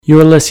You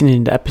are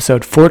listening to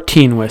episode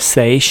 14 with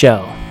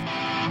Seychelle.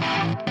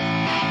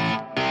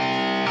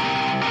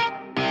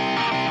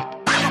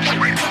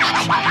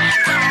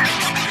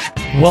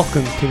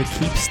 Welcome to the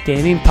Keep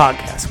Standing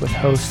podcast with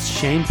hosts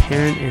Shane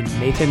Parent and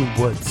Nathan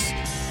Woods.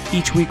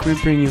 Each week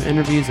we bring you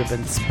interviews of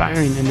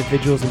inspiring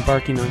individuals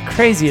embarking on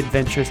crazy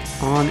adventures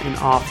on and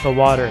off the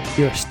water.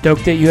 We are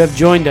stoked that you have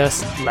joined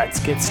us. Let's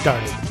get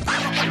started.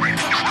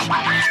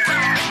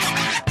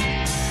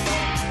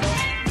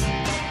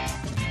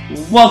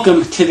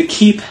 Welcome to the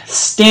Keep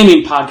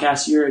Standing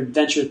podcast, your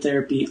adventure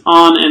therapy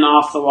on and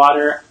off the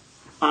water.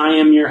 I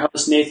am your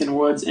host, Nathan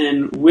Woods,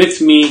 and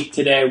with me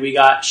today we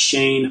got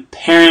Shane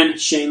Parent.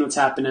 Shane, what's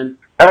happening?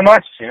 Not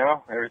much,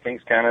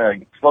 everything's kind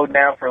of slowed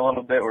down for a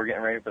little bit. We're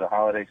getting ready for the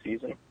holiday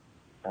season.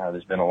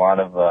 There's been a lot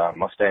of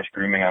mustache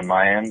grooming on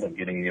my end. I'm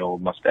getting the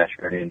old mustache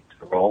ready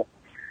to roll.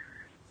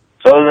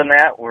 So other than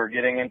that, we're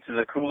getting into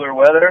the cooler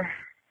weather,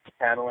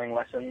 paddling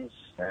lessons,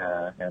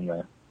 and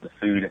the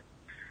food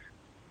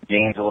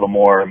gains a little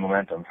more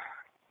momentum.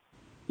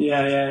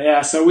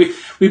 Yeah. So we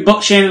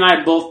both, Shane and I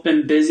have both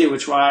been busy,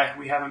 which is why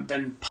we haven't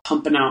been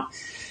pumping out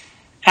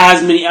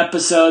as many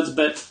episodes,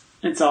 but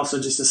it's also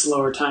just a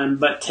slower time.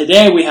 But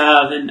today we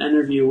have an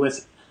interview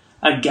with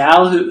a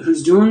gal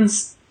who's doing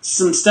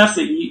some stuff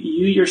that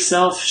you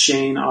yourself,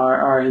 Shane,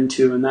 are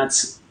into, and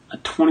that's a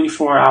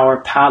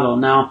 24-hour paddle.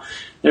 Now,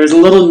 there's a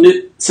little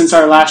new, since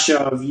our last show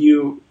of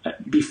you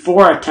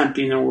before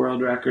attempting a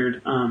world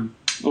record,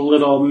 a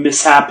little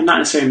mishap, not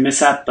necessarily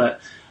mishap,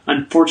 but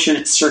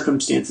unfortunate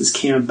circumstances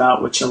came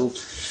about, which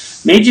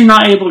made you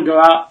not able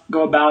to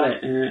go about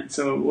it. And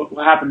so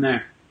what happened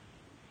there?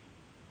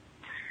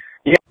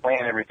 Yeah,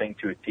 plan everything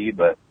to a T,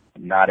 but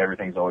not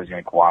everything's always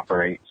going to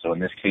cooperate. So in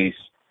this case,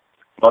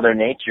 Mother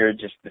Nature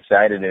just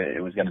decided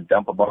it was going to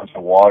dump a bunch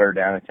of water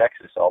down in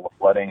Texas. All the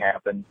flooding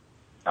happened.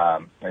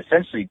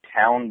 Essentially,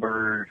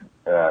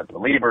 the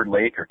Lady Bird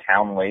Lake or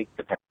Town Lake,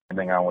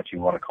 depending on what you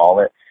want to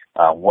call it.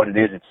 What it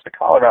is, it's the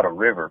Colorado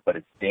River, but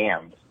it's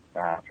dammed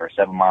for a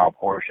 7-mile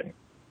portion.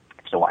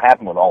 So what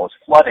happened with all this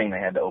flooding, they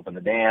had to open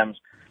the dams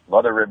of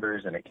other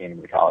rivers, and it came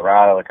into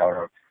Colorado.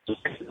 So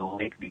the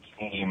lake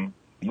became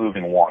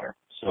moving water.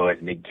 So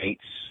it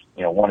negates,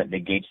 one, it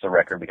negates the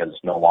record because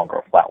it's no longer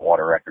a flat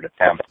water record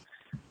attempt.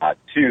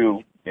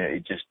 Two,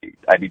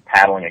 I'd be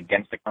paddling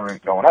against the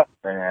current going up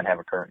and then have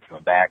a current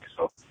coming back.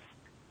 So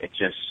you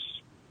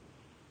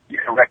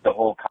can wreck the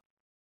whole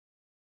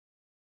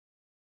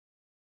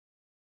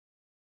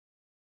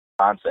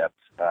concept,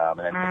 and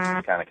then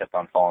it kind of kept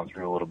on falling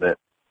through a little bit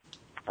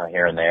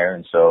here and there,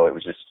 and so it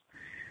was just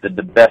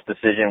the best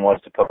decision was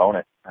to postpone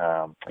it.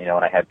 And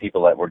I had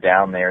people that were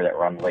down there that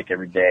were on the lake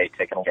every day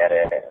taking a look at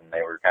it, and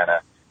they were kind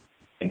of,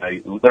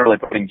 literally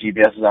putting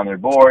GPSs on their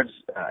boards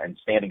and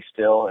standing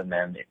still, and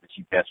then the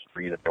GPS would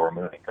read that they were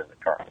moving because the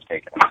current was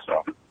taking them.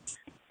 So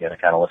you got to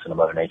kind of listen to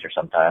Mother Nature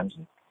sometimes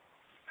and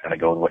kind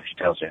of go with what she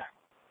tells you.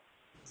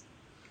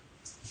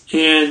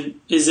 And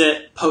is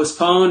it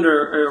postponed,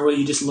 or will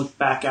you just look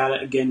back at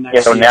it again next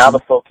year? So now the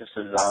focus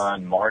is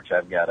on March.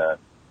 I've got a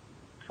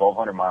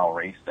 1,200-mile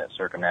race that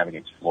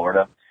circumnavigates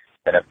Florida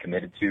that I've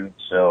committed to.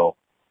 So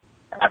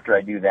after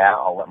I do that,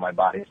 I'll let my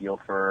body heal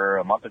for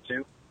a month or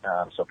two.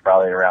 So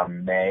probably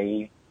around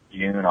May,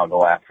 June, I'll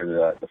go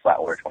after the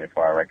flatwater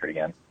 24-hour record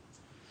again.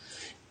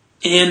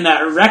 And that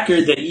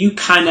record that you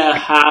kind of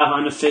have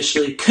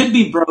unofficially could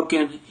be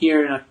broken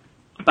here in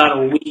about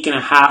a week and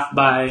a half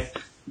by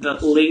the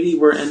lady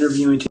we're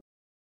interviewing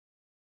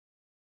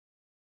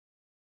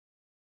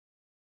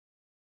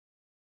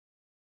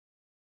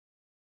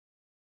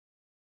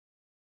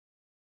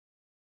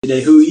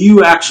today, who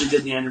you actually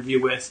did the interview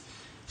with,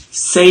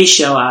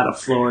 Seychelle out of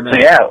Florida.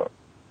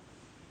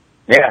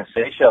 Yeah,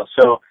 Seychelle.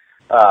 So,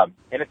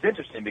 and it's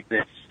interesting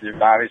because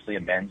there's obviously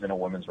a men's and a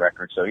women's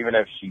record. So even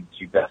if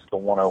she bests the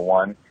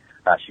 101,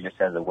 she just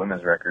has a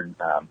women's record.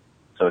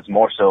 So it's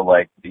more so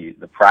like the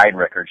pride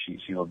record.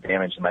 She will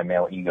damage my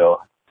male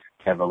ego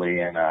heavily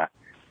and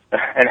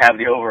have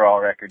the overall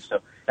record.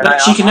 So,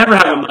 but she can never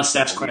have a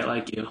mustache quite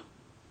like you.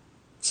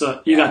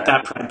 So you got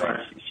that pride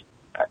part.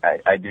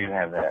 I do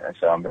have that,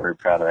 so I'm very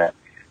proud of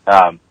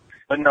that.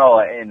 But no,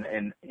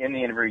 in the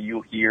interview,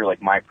 you'll hear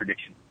like my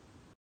prediction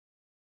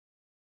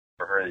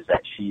for her is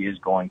that she is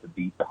going to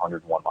beat the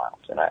 101 miles,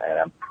 and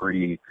I'm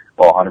pretty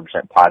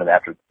 100% positive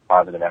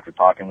after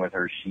talking with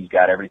her. She's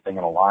got everything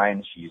in a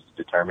line. She's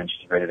determined.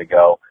 She's ready to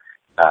go.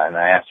 And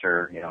I asked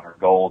her, her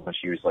goals, and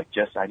she was like,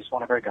 I just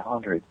want to break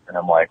 100. And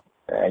I'm like,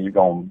 you're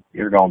going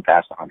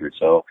past 100.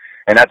 So,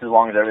 and that's as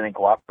long as everything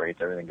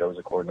cooperates, everything goes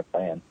according to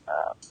plan.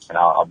 And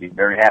I'll be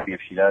very happy if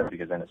she does,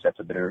 because then it sets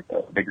a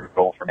bigger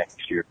goal for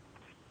next year.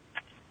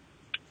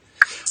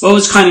 What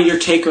was kind of your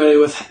takeaway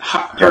with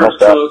her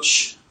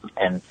approach?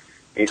 And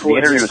the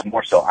interview was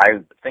more so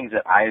things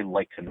that I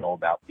like to know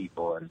about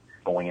people and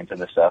going into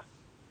this stuff.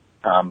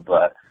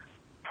 But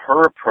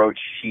her approach,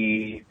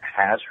 she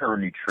has her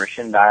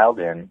nutrition dialed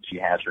in. She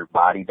has her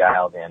body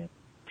dialed in.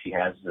 She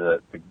has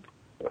the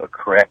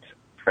correct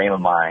frame of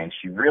mind.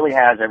 She really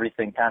has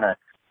everything kind of,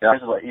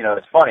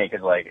 it's funny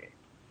because, like,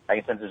 I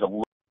can sense there's a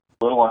little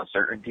little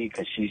uncertainty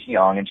because she's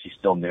young and she's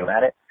still new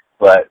at it.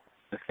 But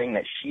the thing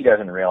that she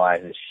doesn't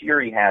realize is she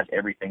already has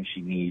everything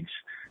she needs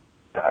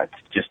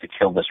just to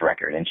kill this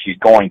record, and she's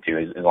going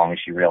to as long as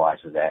she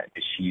realizes that,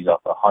 because she's 100%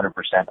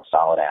 a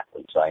solid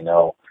athlete. So I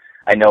know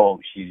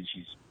she's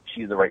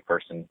the right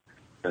person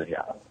for the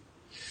job.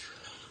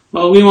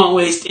 Well, we won't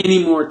waste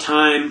any more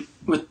time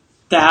with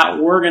that.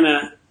 We're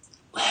gonna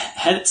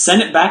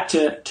send it back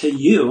to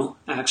you,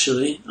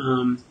 actually,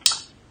 and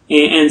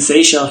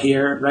Seychelle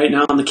here right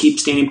now on the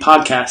Keep Standing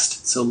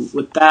podcast. So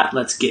with that,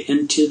 let's get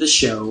into the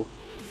show.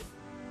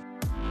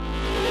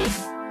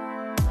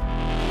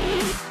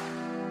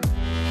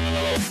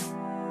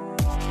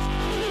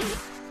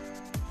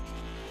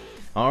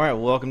 All right,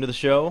 welcome to the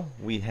show.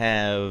 We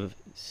have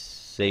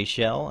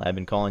Seychelle. I've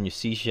been calling you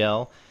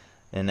Seychelle,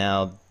 and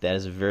now that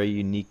is a very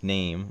unique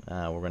name.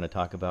 We're going to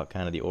talk about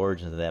kind of the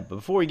origins of that. But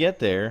before we get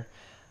there,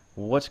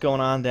 what's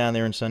going on down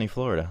there in sunny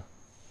Florida?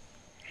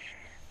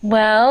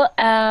 Well,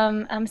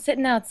 I'm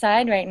sitting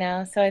outside right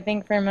now, so I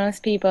think for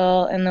most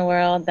people in the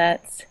world,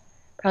 that's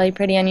probably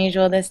pretty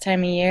unusual this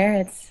time of year.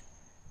 It's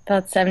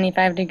about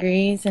 75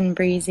 degrees and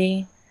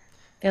breezy.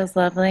 Feels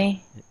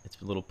lovely.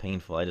 It's a little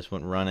painful. I just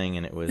went running,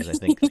 and it was, I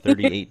think,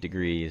 38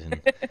 degrees.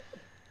 And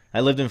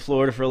I lived in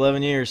Florida for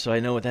 11 years, so I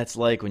know what that's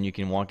like when you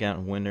can walk out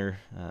in winter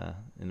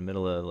in the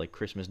middle of, like,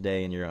 Christmas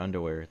Day in your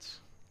underwear.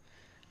 It's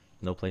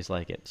no place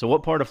like it. So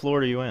what part of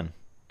Florida are you in?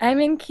 I'm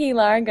in Key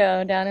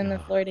Largo, down in the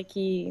Florida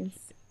Keys.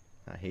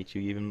 I hate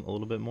you even a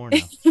little bit more now.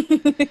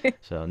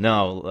 So,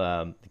 no,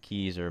 the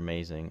Keys are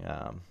amazing.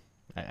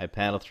 I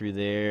paddled through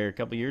there a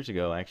couple years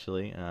ago,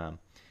 actually.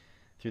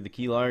 Through the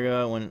Key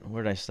Largo.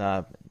 Where did I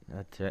stop?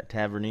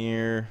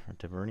 Tavernier,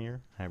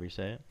 however you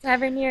say it.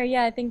 Tavernier,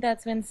 yeah, I think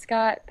that's when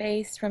Scott,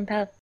 based from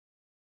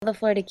the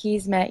Florida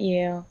Keys, met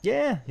you.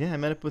 Yeah, I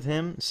met up with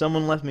him.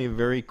 Someone left me a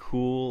very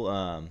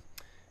cool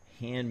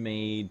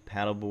handmade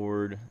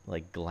paddleboard,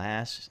 like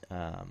glass,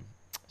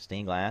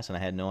 stained glass, and I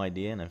had no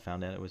idea, and I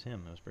found out it was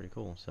him. It was pretty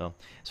cool. So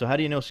how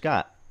do you know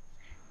Scott?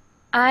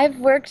 I've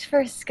worked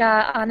for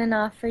Scott on and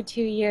off for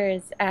 2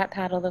 years at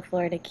Paddle the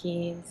Florida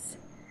Keys.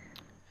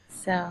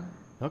 So.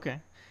 Okay.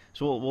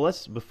 So, well,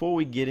 let's, before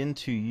we get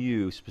into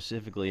you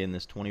specifically in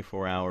this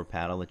 24-hour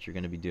paddle that you're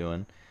going to be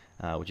doing,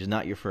 which is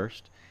not your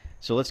first,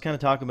 so let's kind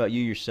of talk about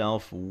you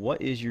yourself.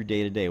 What is your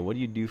day-to-day? What do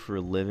you do for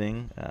a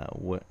living?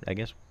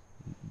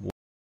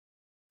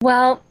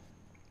 Well,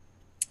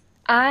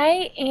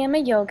 I am a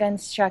yoga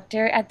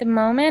instructor. At the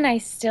moment, I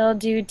still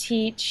do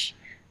teach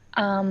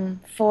 4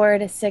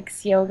 to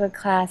 6 yoga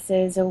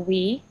classes a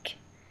week.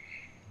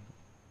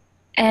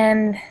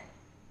 And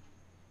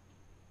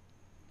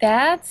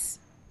that's,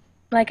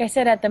 like I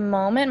said, at the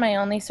moment, my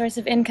only source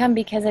of income,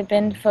 because I've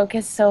been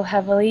focused so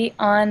heavily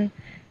on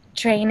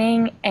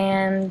training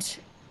and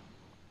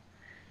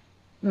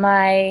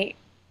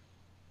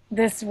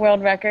this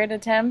world record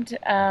attempt,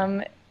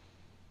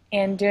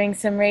 and doing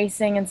some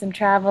racing and some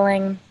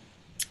traveling.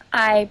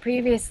 I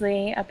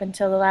previously, up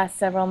until the last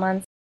several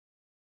months,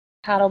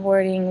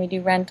 paddleboarding, we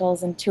do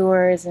rentals and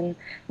tours and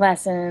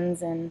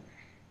lessons and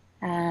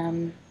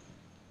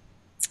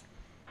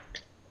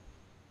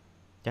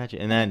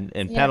Gotcha. And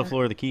Paddle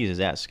Florida Keys, is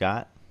that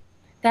Scott?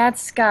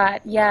 That's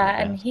Scott, yeah.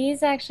 Okay. And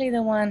he's actually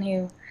the one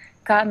who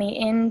got me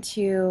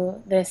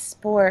into this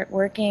sport.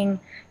 Working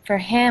for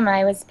him,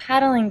 I was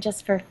paddling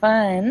just for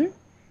fun.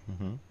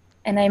 Mm-hmm.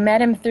 And I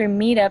met him through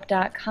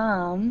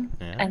meetup.com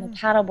and a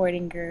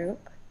paddleboarding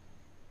group.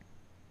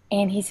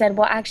 And he said,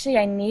 well, actually,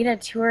 I need a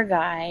tour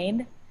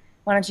guide.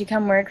 Why don't you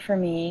come work for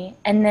me?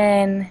 And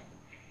then,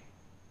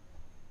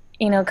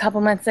 a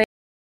couple months later,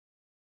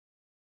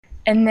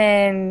 and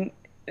then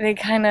it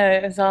kind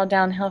of is all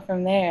downhill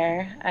from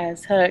there. I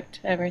was hooked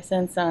ever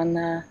since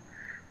on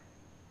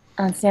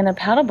stand-up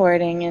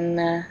paddleboarding,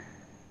 and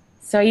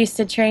so I used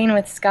to train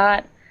with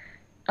Scott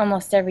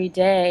almost every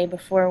day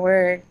before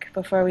work,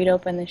 before we'd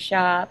open the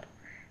shop,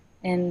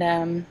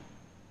 and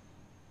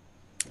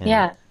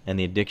yeah. And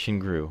the addiction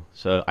grew.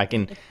 So I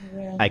can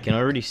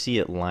already see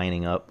it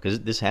lining up,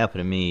 because this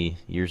happened to me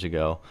years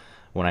ago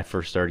when I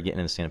first started getting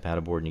into stand-up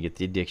paddleboard, and you get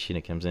the addiction,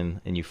 it comes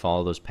in, and you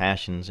follow those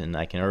passions, and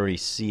I can already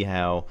see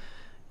how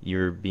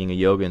you're being a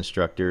yoga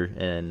instructor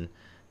and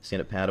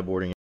stand-up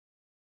paddleboarding,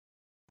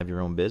 have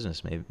your own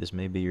business. Maybe this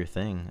may be your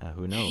thing.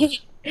 Who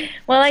knows?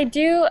 Well, I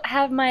do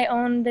have my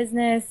own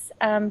business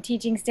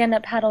teaching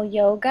stand-up paddle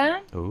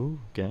yoga. Oh,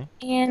 okay.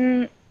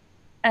 And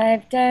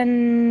I've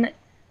done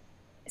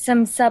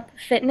some SUP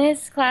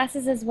fitness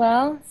classes as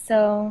well.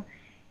 So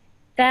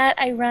that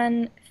I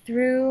run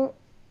through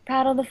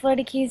Paddle the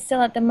Florida Keys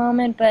still at the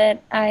moment,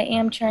 but I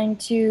am trying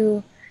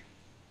to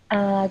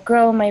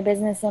grow my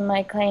business and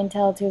my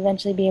clientele to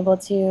eventually be able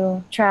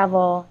to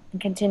travel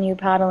and continue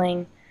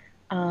paddling.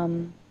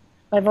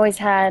 I've always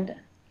had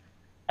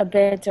a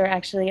bit, or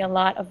actually a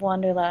lot, of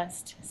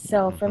wanderlust.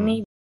 So for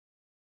me,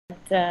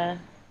 that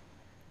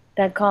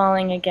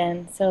calling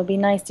again. So it'd be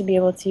nice to be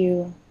able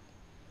to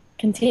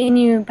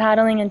continue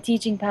paddling and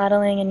teaching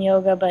paddling and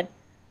yoga, but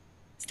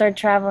start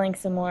traveling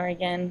some more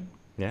again.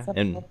 Yeah.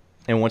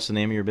 And what's the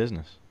name of your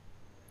business?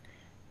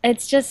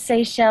 It's just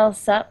Seychelle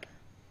SUP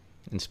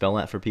And spell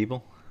that for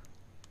people.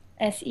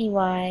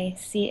 Seychelle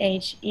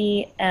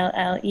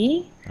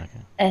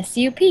Okay.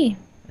 SUP.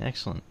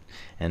 Excellent.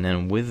 And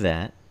then with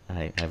that,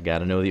 I've got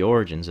to know the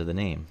origins of the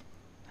name.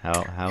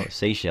 How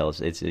Seychelles?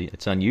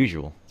 It's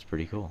unusual. It's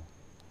pretty cool.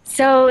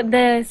 So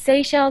the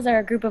Seychelles are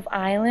a group of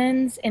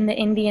islands in the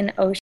Indian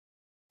Ocean.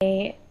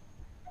 I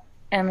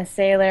am a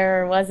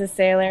sailor, or was a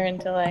sailor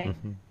until I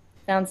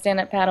found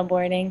stand-up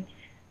paddleboarding.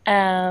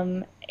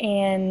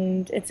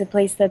 And it's a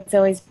place that's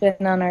always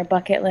been on our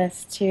bucket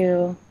list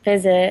to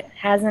visit.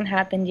 Hasn't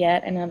happened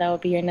yet. I know that will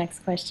be your next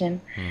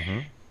question.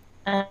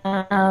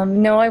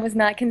 No, I was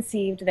not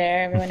conceived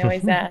there. Everyone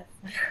always asks.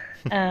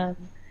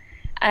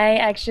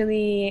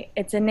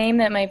 It's a name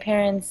that my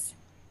parents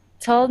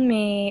told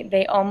me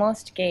they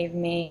almost gave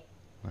me.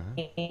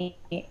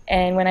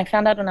 And when I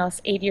found out when I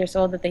was 8 years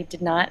old that they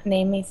did not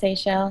name me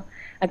Seychelle,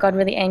 I got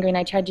really angry and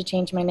I tried to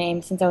change my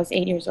name since I was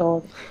 8 years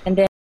old. And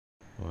then,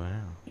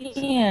 wow.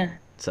 Yeah.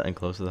 Something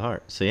close to the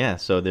heart. So yeah,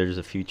 so there's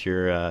a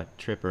future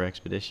trip or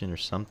expedition or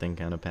something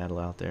kind of paddle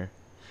out there.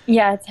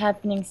 Yeah, it's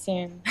happening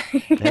soon.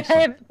 I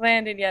haven't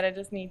planned it yet. I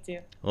just need to.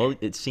 Well,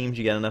 it seems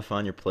you got enough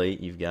on your plate.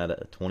 You've got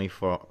a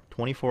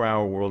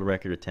 24-hour world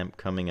record attempt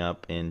coming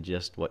up in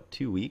just,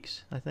 2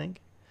 weeks, I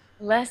think?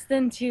 Less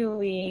than 2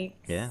 weeks.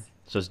 Yeah.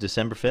 So it's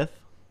December 5th?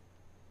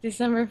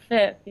 December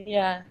 5th,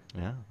 yeah.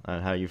 Yeah.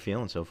 How are you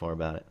feeling so far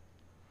about it?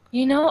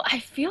 You know, I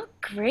feel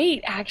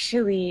great,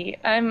 actually.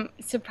 I'm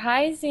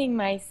surprising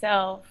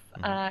myself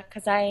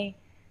because I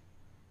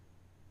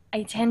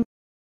tend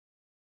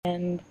to,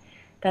 and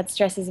that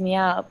stresses me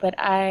out. But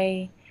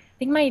I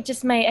think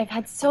I've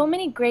had so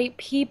many great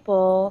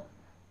people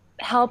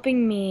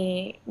helping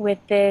me with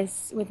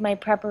this, with my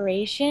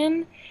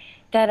preparation,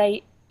 that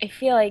I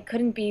feel I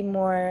couldn't be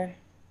more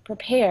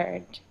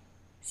prepared.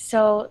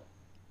 So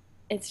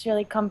it's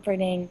really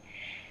comforting.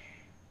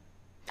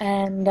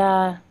 And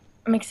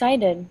I'm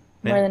excited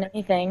more than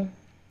anything.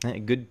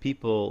 Good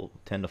people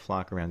tend to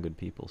flock around good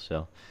people,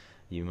 so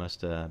you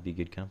must be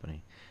good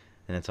company.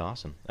 And that's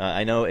awesome.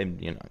 I know,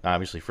 and,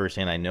 obviously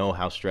firsthand, I know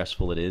how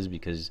stressful it is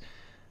because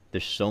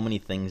there's so many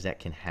things that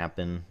can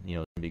happen.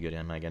 Be good.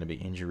 Am I going to be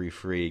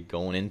injury-free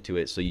going into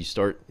it? So you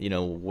start,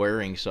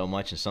 worrying so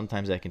much, and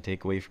sometimes that can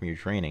take away from your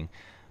training.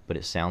 But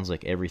it sounds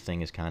like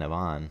everything is kind of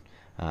on.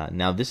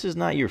 Now, this is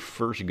not your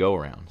first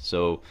go-around,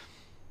 so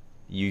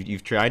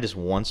you've tried this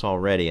once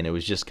already, and it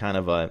was just kind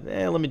of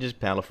let me just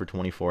paddle for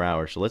 24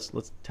 hours. So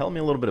let's tell me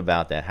a little bit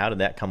about that. How did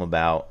that come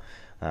about?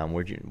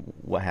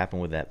 What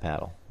happened with that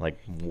paddle? Like,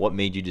 what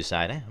made you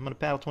decide, I'm going to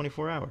paddle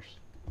 24 hours?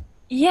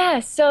 Yeah,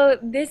 so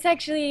this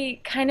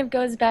actually kind of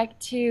goes back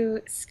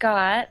to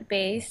Scott,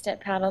 based at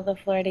Paddle the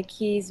Florida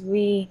Keys.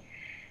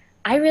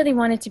 I really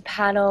wanted to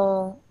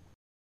paddle.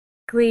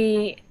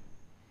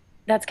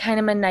 That's kind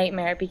of a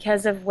nightmare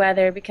because of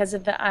weather, because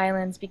of the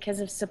islands, because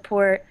of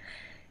support.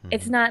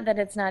 It's not that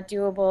it's not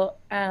doable,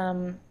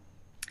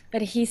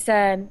 but he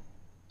said,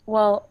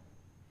 well,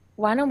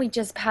 why don't we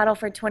just paddle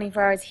for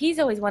 24 hours? He's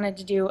always wanted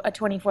to do a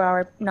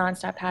 24-hour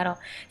nonstop paddle.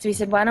 So he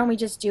said, why don't we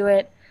just do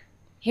it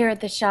here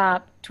at the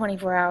shop,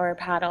 24-hour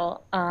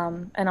paddle,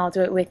 and I'll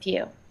do it with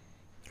you.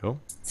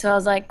 Cool. So I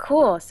was like,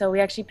 cool. So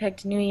we actually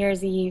picked New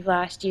Year's Eve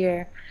last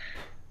year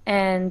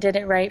and did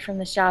it right from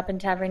the shop in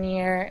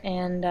Tavernier.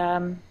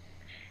 And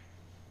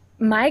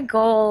my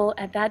goal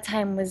at that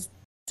time was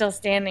still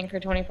standing for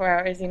 24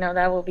 hours.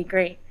 That will be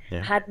great.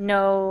 Yeah. Had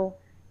no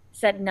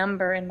set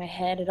number in my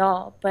head at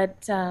all.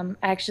 But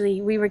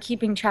actually, we were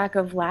keeping track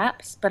of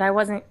laps, but I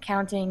wasn't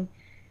counting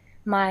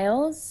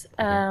miles.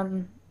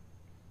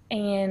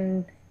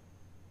 And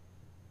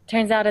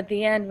turns out at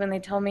the end, when they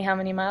told me how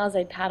many miles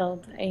I'd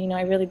paddled,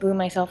 I really blew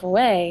myself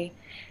away.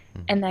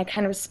 And that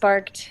kind of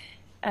sparked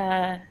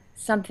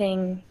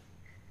something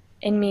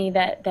in me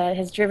that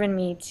has driven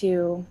me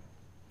to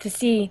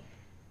see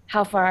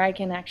how far I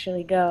can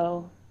actually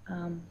go.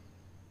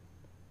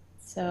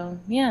 So,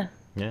 yeah.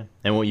 Yeah.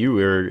 And what you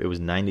were, it was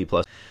 90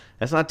 plus.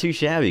 That's not too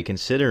shabby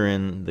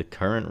considering the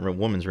current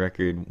women's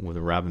record with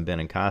Robin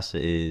Benincasa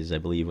is, I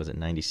believe, was it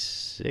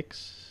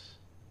 96?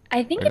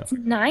 I think it's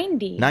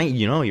 90.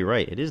 You're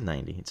right. It is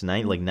 90. It's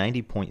 90, like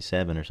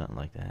 90.7 or something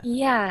like that.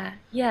 Yeah,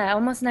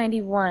 almost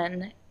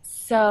 91.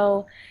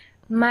 So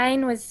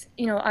mine was,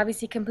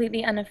 obviously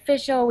completely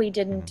unofficial. We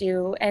didn't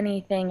do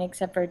anything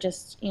except for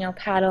just,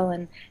 paddle,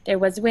 and there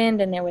was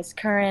wind and there was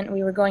current.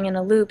 We were going in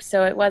a loop,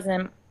 so it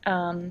wasn't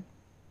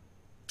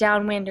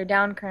downwind or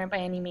down current by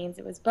any means.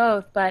 It was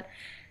both, but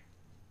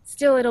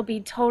still it'll be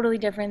totally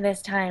different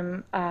this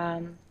time.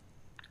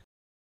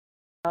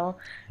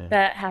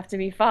 That have to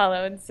be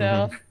followed.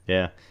 So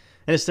yeah,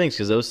 and it stinks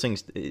because those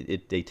things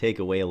they take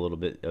away a little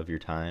bit of your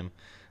time.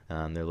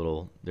 There's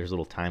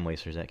little time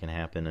wasters that can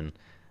happen, and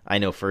I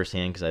know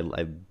firsthand because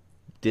I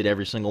did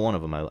every single one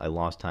of them. I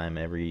lost time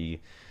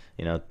every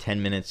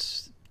 10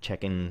 minutes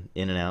checking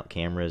in and out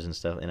cameras and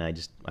stuff, and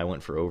I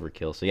went for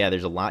overkill. So yeah,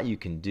 there's a lot you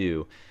can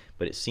do,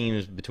 but it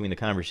seems between the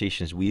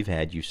conversations we've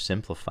had, you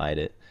simplified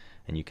it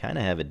and you kind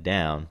of have it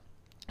down.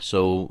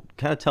 So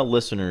kind of tell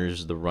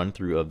listeners the run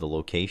through of the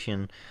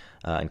location,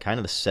 and kind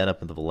of the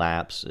setup of the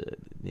laps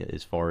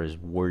as far as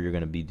where you're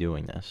going to be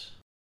doing this.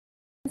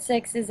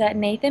 6 is at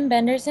Nathan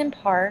Benderson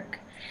Park,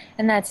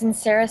 and that's in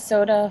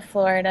Sarasota,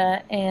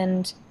 Florida,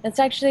 and that's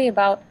actually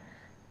about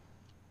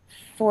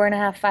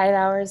 4.5, 5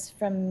 hours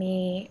from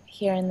me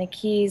here in the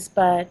Keys,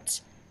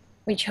 but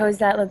we chose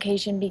that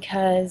location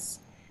because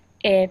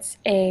it's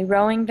a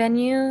rowing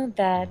venue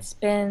that's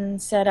been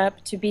set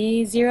up to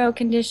be zero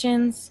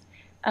conditions,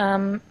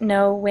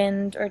 no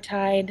wind or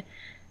tide,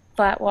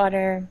 flat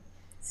water.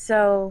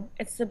 So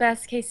it's the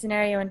best case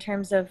scenario in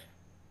terms of,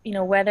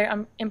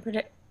 weather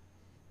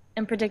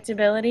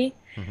unpredictability.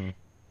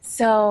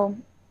 So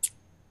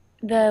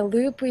the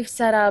loop we've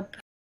set up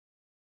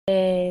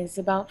is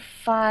about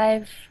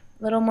a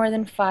little more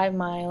than 5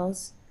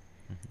 miles.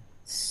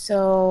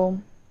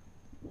 So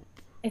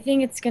I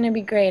think it's going to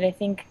be great. I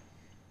think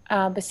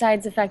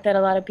besides the fact that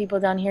a lot of people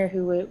down here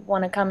who would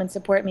want to come and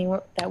support me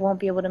that won't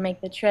be able to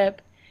make the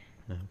trip,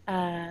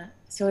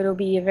 so it'll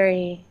be a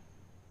very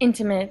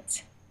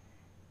intimate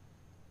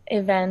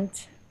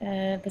event.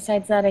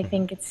 Besides that, I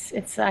think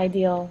it's the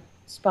ideal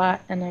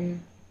spot, and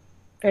I'm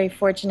very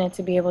fortunate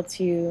to be able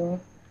to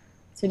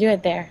do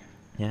it there.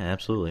 Yeah,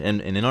 absolutely.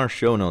 And in our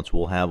show notes,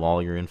 we'll have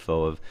all your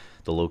info of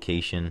the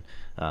location.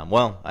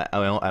 We'll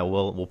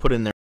put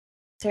in there.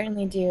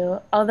 Certainly do.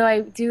 Although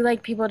I do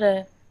like people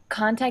to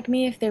contact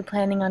me if they're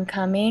planning on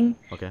coming.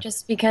 Okay.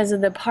 Just because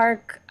of the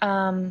park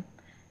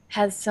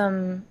has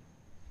some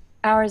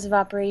hours of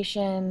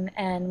operation,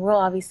 and we'll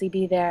obviously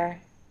be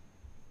there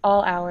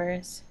all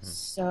hours.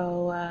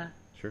 So,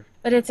 sure.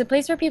 But it's a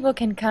place where people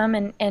can come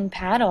and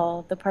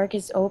paddle. The park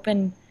is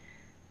open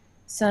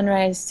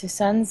sunrise to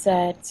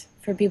sunset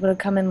for people to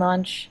come and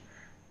launch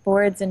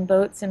boards and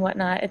boats and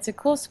whatnot. It's a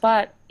cool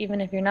spot,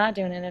 even if you're not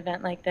doing an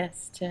event like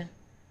this, to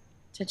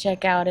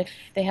check out if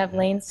they have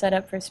lanes set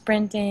up for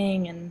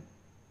sprinting. And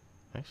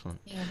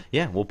excellent.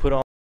 Yeah, we'll put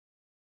all.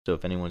 So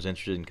if anyone's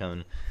interested in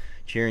coming,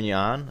 cheering you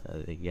on,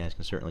 you guys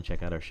can certainly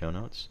check out our show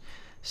notes.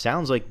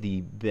 Sounds like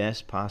the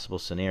best possible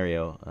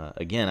scenario.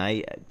 Again,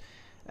 I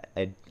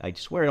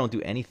swear I don't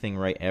do anything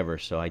right ever,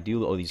 so I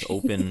do all these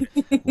open,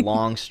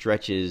 long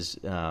stretches,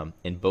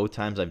 and both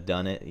times I've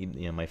done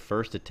it, my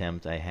first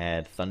attempt I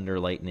had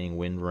thunder, lightning,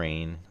 wind,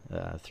 rain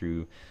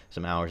through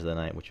some hours of the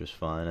night, which was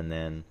fun, and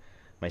then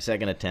my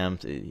second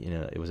attempt,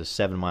 it was a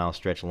 7-mile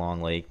stretch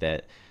along lake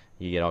that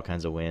you get all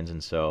kinds of winds,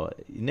 and so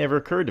it never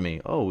occurred to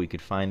me, we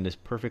could find this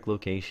perfect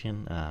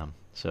location.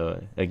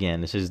 So again,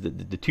 this is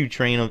the two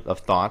train of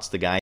thoughts. The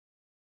guy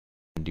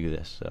can do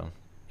this, so.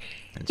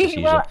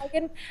 Well,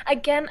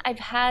 again, I've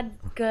had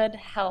good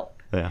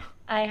help. Yeah.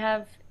 I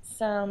have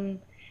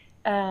some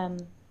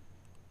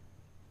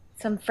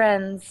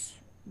friends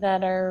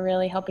that are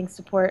really helping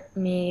support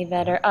me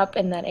that are up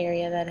in that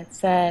area that had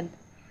said,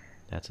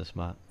 that's a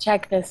spot.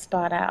 Check this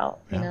spot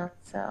out,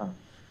 so.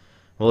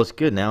 Well, it's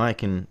good. Now I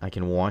can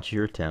watch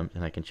your attempt,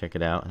 and I can check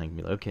it out, and I can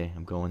be like, okay,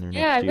 I'm going there next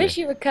year. Yeah, I wish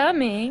you were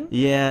coming.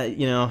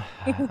 Yeah,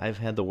 I've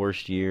had the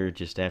worst year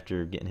just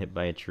after getting hit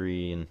by a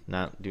tree and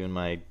not doing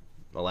my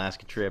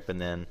Alaska trip,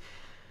 and then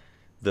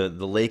the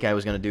lake I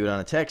was going to do it on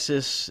in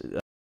Texas,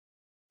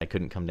 I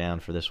couldn't come down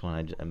for this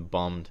one. I'm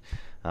bummed.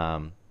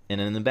 And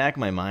in the back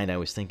of my mind, I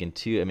was thinking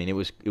too. I mean, it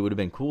would have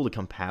been cool to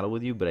come paddle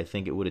with you, but I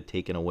think it would have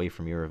taken away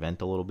from your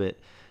event a little bit.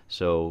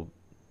 So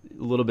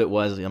a little bit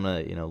was, I'm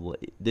gonna,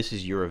 this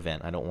is your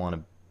event. I don't want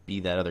to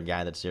be that other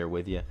guy that's there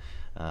with you.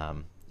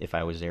 If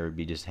I was there, it'd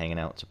be just hanging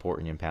out,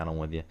 supporting you, and paddling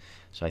with you.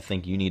 So I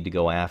think you need to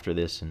go after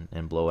this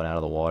and blow it out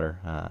of the water.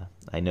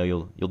 I know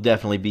you'll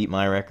definitely beat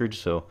my record.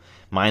 So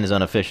mine is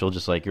unofficial,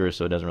 just like yours,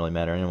 so it doesn't really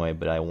matter anyway.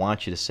 But I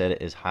want you to set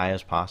it as high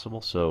as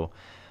possible. So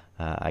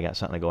I got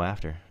something to go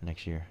after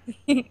next year.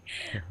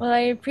 Well, I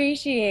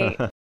appreciate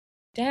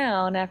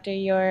down after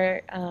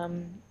your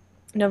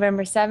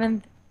November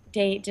 7th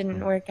date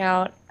didn't work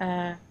out.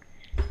 There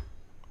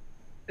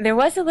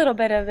was a little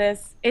bit of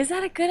this, is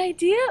that a good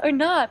idea or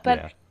not?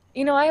 But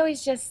I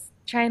always just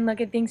try and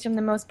look at things from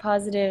the most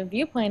positive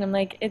viewpoint. I'm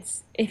like,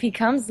 if he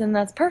comes, then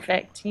that's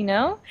perfect,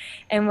 and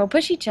we'll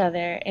push each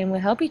other and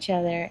we'll help each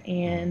other.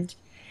 And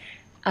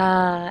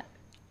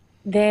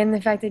then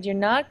the fact that you're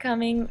not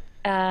coming,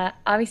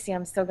 obviously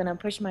I'm still going to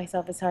push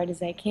myself as hard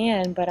as I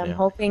can, but I'm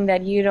hoping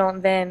that you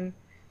don't then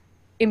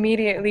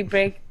immediately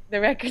break the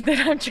record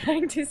that I'm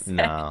trying to set.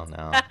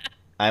 No.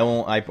 I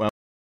won't.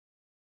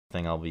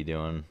 Thing I'll be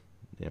doing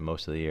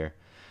most of the year.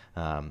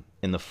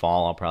 In the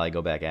fall, I'll probably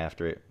go back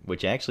after it,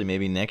 which actually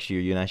maybe next year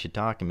you and I should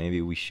talk, and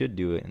maybe we should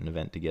do an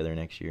event together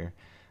next year.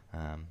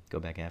 Go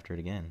back after it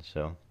again.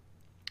 So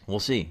we'll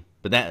see.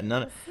 But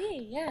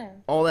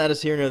all that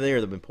is here nor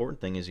there. The important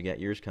thing is you got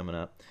yours coming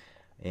up,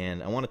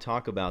 and I want to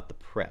talk about the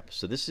prep.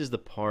 So this is the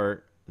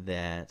part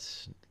that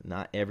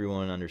not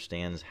everyone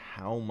understands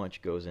how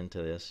much goes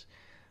into this.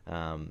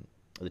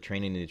 The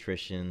training, the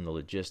nutrition, the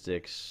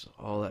logistics,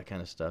 all that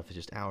kind of stuff is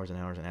just hours and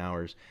hours and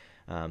hours.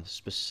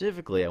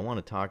 Specifically, I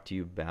want to talk to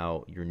you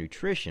about your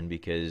nutrition,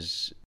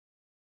 because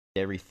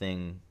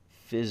everything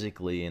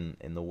physically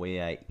and the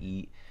way I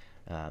eat,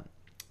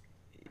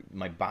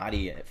 my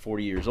body at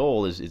 40 years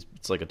old is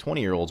it's like a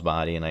 20-year-old's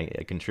body, and I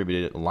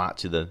contributed a lot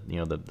to the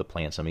the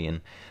plants I'm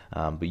eating.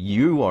 But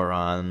you are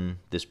on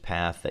this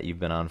path that you've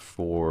been on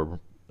for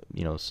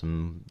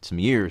some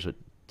years,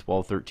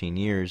 12, 13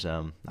 years.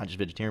 Not just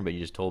vegetarian, but you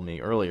just told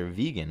me earlier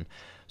vegan.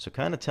 So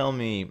kind of tell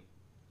me,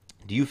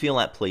 do you feel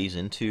that plays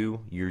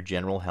into your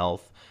general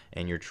health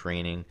and your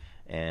training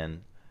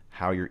and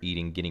how you're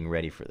eating, getting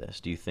ready for this?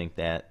 Do you think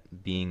that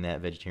being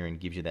that vegetarian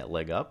gives you that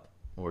leg up,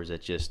 or is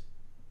that just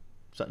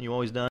something you've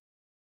always done?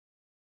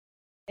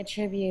 I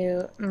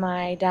attribute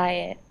my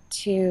diet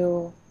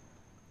to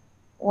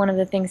one of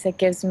the things that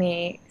gives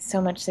me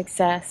so much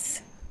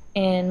success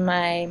in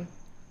my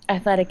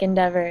athletic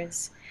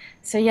endeavors.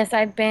 So yes,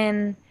 I've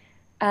been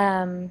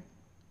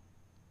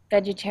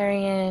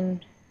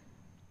vegetarian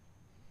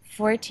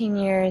 14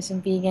 years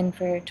and vegan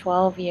for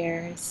 12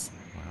 years.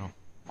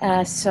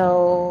 Wow.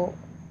 So,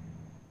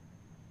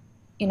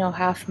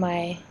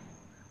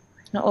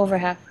 over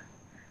half,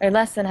 or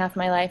less than half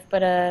my life,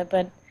 but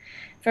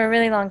for a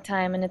really long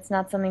time, and it's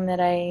not something that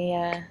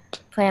I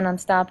plan on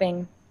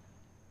stopping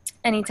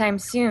anytime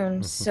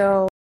soon.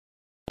 So,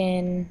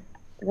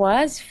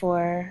 was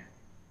for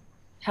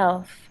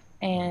health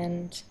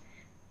and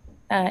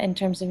in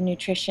terms of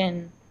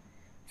nutrition.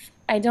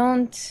 I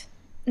don't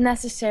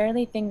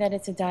necessarily think that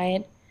it's a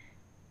diet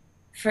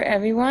for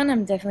everyone.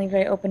 I'm definitely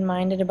very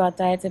open-minded about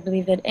diets. I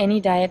believe that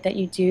any diet that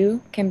you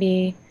do can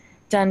be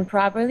done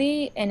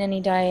properly, and any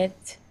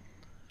diet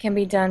can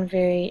be done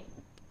very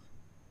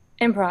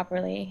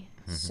improperly.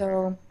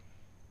 So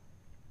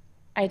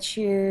I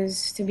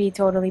choose to be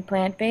totally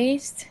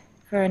plant-based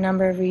for a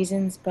number of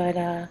reasons, but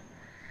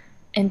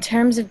in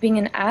terms of being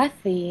an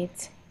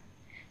athlete,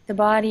 the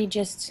body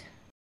just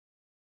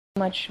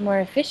much more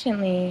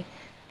efficiently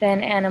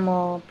than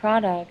animal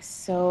products.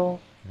 So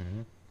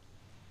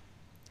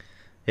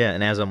yeah,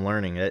 and as I'm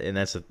learning, and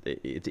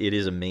it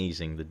is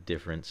amazing the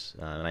difference.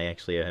 And I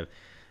actually have,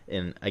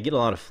 and I get a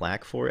lot of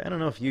flack for it. I don't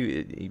know if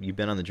you've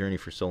been on the journey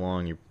for so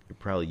long, you're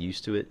probably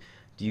used to it.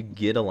 Do you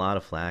get a lot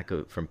of flack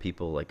from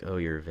people like, "Oh,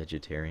 you're a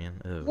vegetarian"?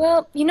 Oh.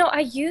 Well, I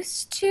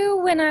used to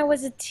when I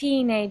was a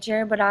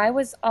teenager, but I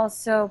was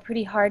also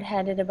pretty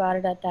hard-headed about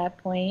it at that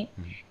point.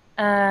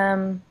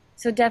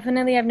 So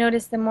definitely I've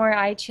noticed the more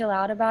I chill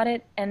out about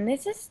it, and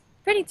this is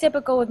pretty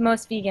typical with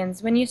most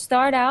vegans. When you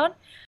start out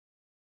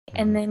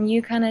and then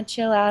you kind of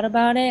chill out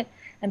about it,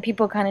 and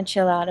people kind of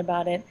chill out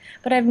about it.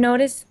 But I've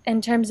noticed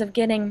in terms of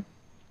getting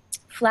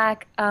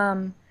flack,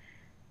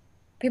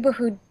 people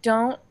who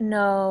don't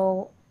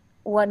know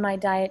what my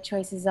diet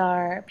choices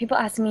are, people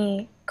ask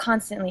me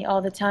constantly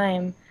all the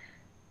time,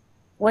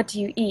 what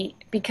do you eat?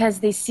 Because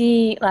they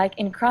see, like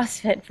in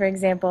CrossFit, for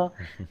example,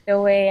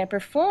 the way I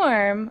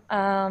perform,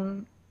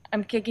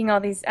 I'm kicking all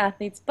these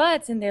athletes'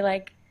 butts, and they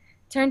like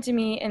turn to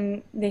me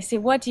and they say,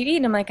 what do you eat?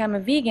 And I'm like, I'm a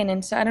vegan.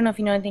 And so I don't know if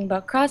you know anything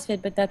about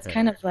CrossFit, but that's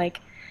kind of like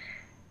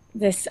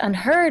this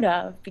unheard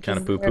of. Because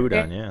kind of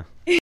poo-pooed on, yeah.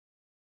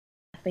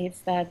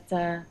 Athletes that,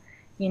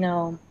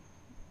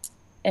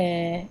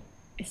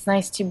 it's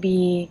nice to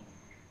be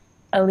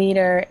a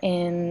leader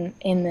in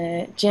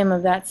the gym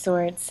of that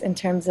sort in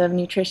terms of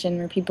nutrition,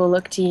 where people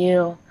look to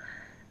you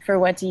for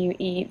what do you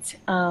eat.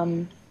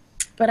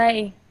 But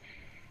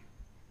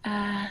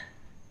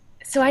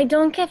so I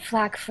don't get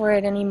flack for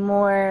it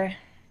anymore,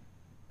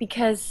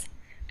 because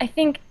I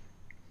think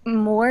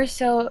more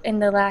so in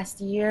the last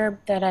year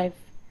that I've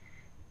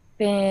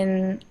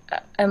been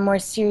a more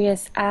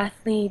serious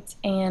athlete,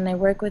 and I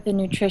work with a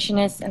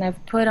nutritionist, and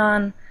I've put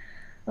on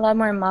a lot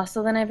more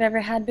muscle than I've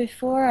ever had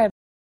before. I'm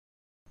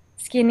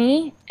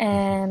skinny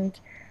and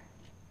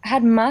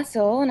had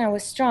muscle, and I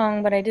was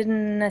strong, but I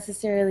didn't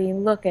necessarily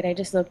look it. I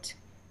just looked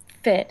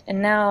fit,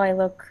 and now I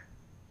look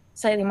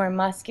slightly more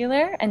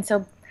muscular, and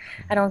so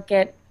I don't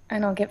get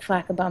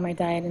flack about my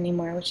diet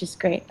anymore, which is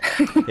great.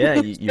 Yeah,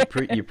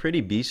 you're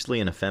pretty beastly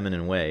in a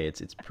feminine way.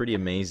 It's pretty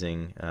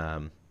amazing.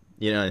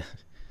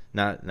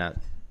 Not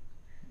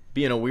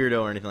being a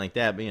weirdo or anything like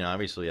that, but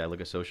obviously I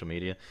look at social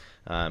media,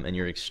 and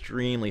you're an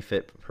extremely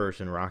fit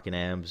person, rocking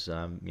abs,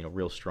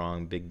 real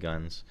strong, big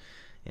guns,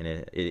 and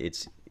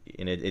it's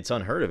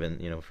unheard of,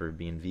 and for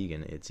being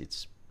vegan,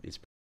 it's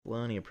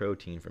plenty of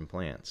protein from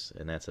plants,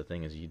 and that's the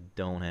thing, is you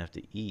don't have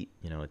to eat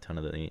a ton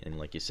of and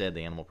like you said,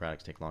 the animal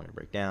products take longer to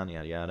break down,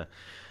 yada yada.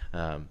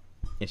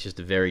 It's just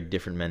a very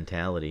different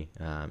mentality,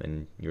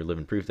 and you're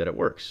living proof that it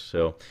works.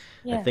 So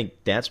yeah. I think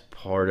that's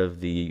part of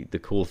the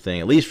cool thing,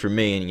 at least for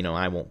me. And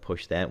I won't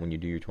push that when you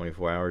do your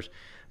 24 hours,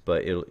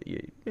 but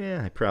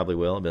I probably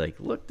will. I'll be like,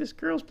 look, this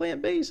girl's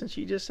plant-based, and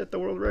she just set the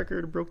world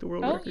record, or broke the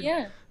world record. Oh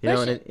yeah,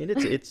 and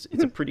it's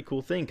a pretty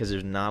cool thing, because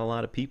there's not a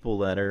lot of people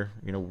that are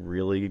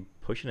really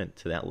pushing it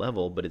to that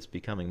level, but it's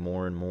becoming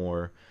more and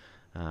more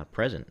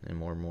present and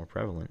more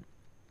prevalent.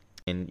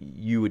 And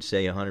you would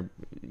say 100,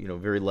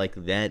 very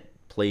likely that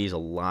plays a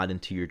lot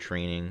into your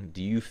training.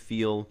 Do you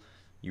feel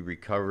your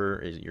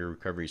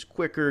recovery is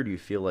quicker? Do you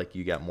feel like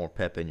you got more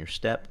pep in your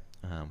step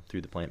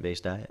through the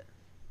plant-based diet?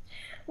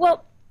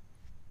 Well,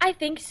 I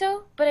think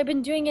so, but I've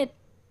been doing it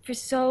for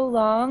so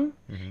long.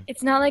 Mm-hmm.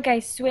 It's not like I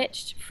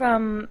switched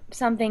from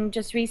something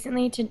just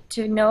recently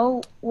to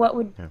know what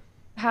would,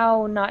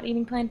 how not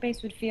eating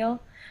plant-based would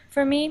feel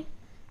for me.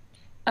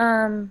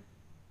 And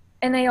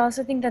I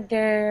also think that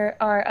there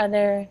are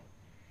other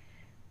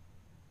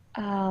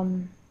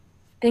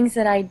things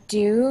that I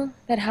do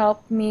that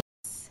help me,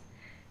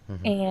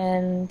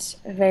 and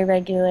very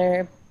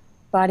regular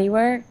body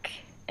work.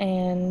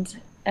 And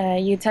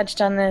you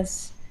touched on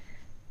this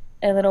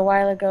a little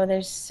while ago.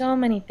 There's so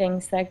many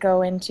things that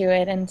go into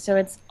it, and so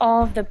it's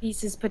all of the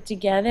pieces put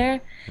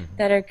together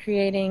that are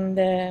creating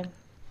the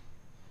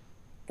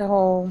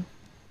whole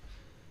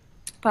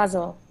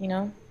puzzle, you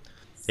know?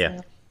 Yeah.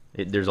 So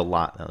There's a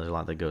lot. There's a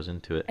lot that goes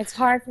into it. it's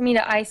hard for me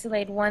to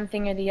isolate one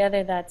thing or the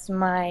other. That's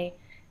my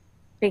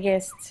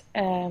biggest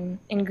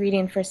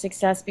ingredient for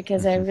success,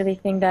 because I really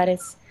think that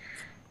it's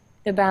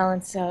the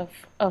balance of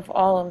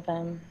all of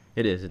them.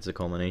 It is. It's a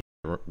culmination.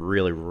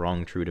 Really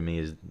rung true to me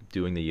is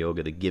doing the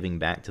yoga, the giving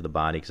back to the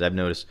body. Because I've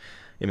noticed,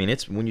 I mean,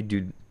 it's when you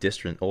do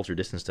ultra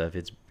distance stuff,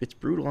 it's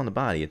brutal on the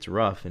body. It's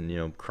rough, and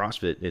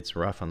CrossFit, it's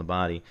rough on the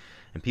body,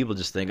 and people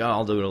just think, oh,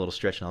 I'll do a little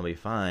stretch and I'll be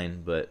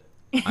fine. But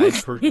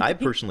I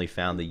personally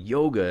found the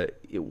yoga,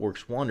 it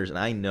works wonders, and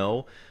I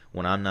know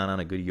when I'm not on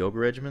a good yoga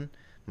regimen,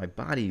 my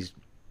body's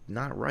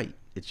not right.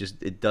 It's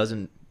just, it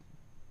doesn't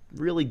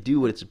really do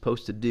what it's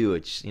supposed to do.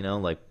 It's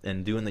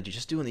and doing that, you're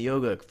just doing the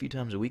yoga a few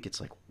times a week.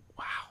 It's like,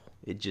 wow,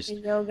 it just, The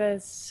yoga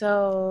is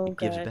so it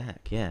good. gives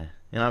back. Yeah,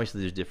 and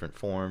obviously there's different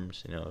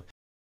forms.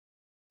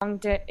 Long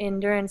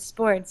endurance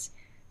sports,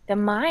 the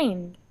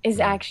mind is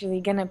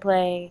actually gonna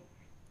play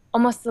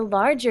almost the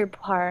larger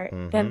part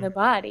than the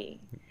body,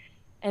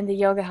 and the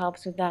yoga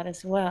helps with that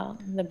as well.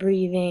 The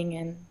breathing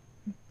and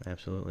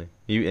Absolutely.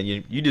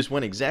 You just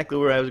went exactly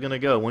where I was gonna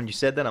go. When you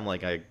said that, I'm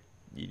like,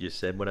 you just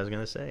said what I was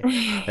gonna say.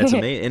 That's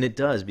amazing, and it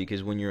does,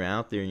 because when you're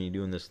out there and you're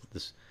doing this,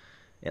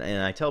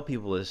 and I tell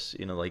people this,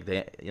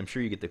 I'm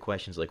sure you get the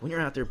questions like, when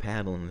you're out there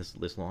paddling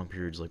this long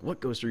periods, like, what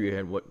goes through your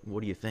head?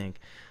 What do you think?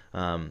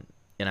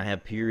 And I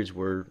have periods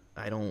where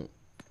I don't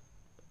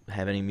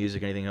have any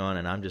music or anything on,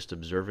 and I'm just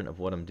observant of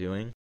what I'm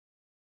doing.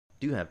 I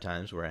do have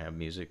times where I have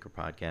music or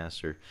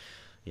podcasts or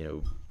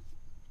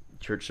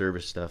church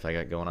service stuff I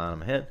got going on in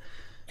my head.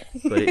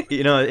 But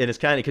and it's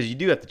kind of, because you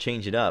do have to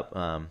change it up.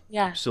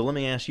 yeah. So let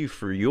me ask you,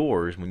 for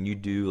yours, when you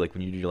do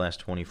your last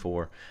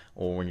 24,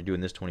 or when you're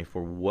doing this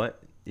 24,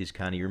 what is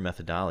kind of your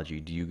methodology?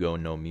 Do you go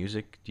no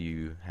music? Do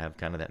you have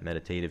kind of that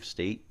meditative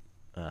state,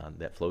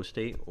 that flow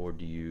state, or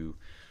do you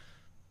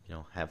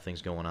have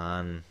things going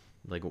on?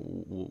 Like,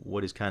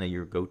 what is kind of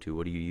your go-to?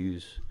 What do you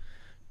use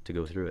to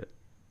go through it?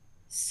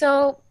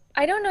 So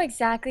I don't know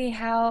exactly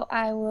how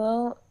I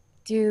will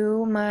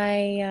do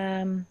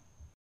my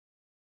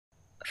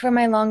for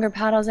my longer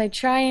paddles. I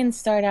try and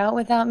start out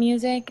without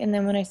music, and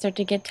then when I start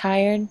to get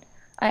tired,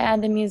 I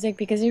add the music,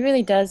 because it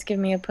really does give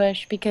me a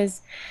push,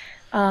 because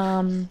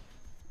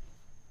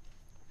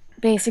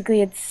basically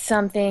it's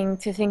something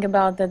to think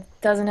about that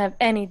doesn't have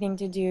anything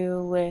to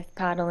do with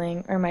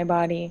paddling or my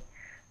body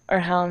or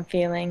how I'm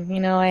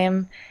feeling. I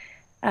am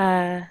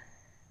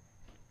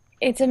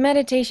it's a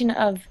meditation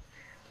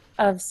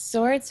of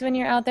sorts when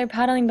you're out there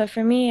paddling, but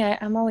for me,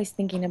 I'm always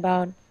thinking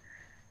about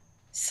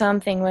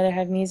something, whether I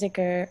have music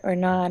or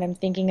not. I'm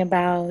thinking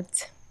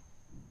about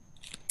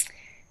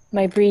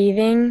my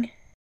breathing,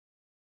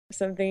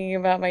 something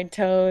about my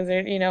toes, or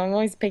I'm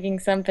always picking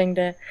something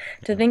to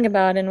think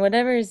about, and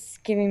whatever is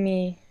giving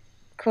me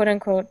quote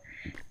unquote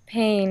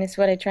pain is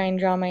what I try and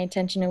draw my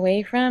attention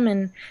away from.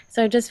 And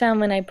so I just found,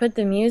 when I put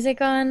the music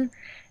on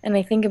and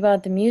I think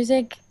about the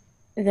music,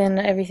 then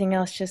everything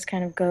else just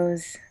kind of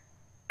goes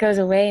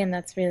away, and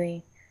that's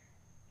really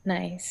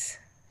nice.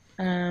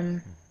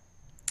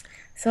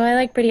 So I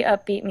like pretty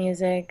upbeat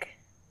music,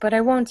 but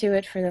I won't do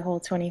it for the whole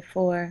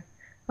 24.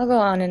 I'll go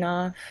on and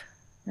off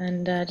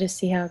and just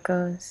see how it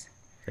goes.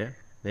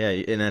 Yeah,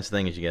 and that's the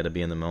thing, is you got to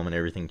be in the moment.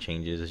 Everything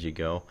changes as you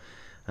go.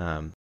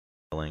 Or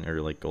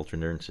like ultra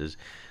endurances,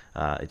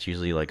 it's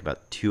usually like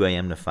about 2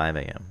 a.m. to 5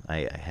 a.m.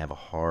 I have a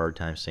hard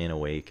time staying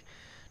awake.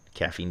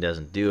 Caffeine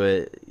doesn't do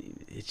it.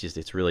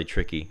 It's really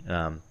tricky.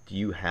 Do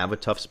you have a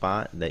tough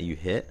spot that you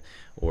hit,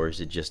 or is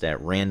it just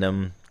at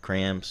random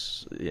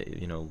cramps,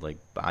 like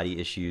body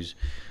issues?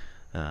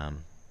 Do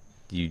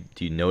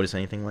you notice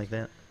anything like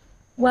that?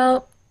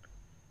 Well,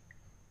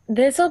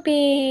 this will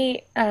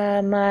be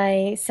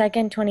my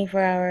second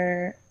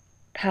 24-hour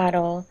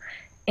paddle,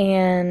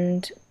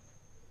 and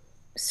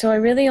so I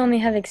really only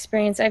have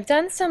experience. I've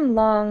done some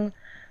long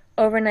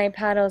overnight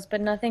paddles,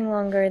 but nothing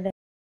longer than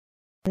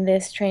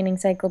this training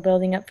cycle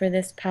building up for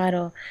this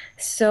paddle.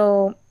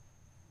 So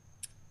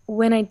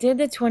when I did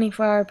the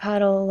 24-hour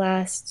paddle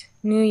last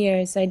New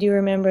Year's, I do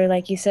remember,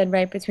 like you said,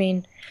 right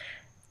between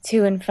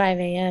 2 and 5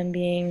 a.m.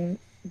 being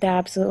the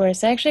absolute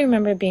worst. I actually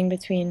remember it being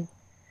between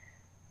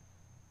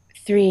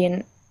 3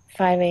 and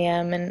 5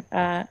 a.m.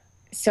 and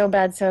so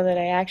bad so that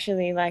I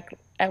actually, like,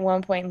 at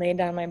one point laid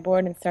down my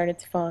board and started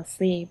to fall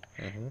asleep.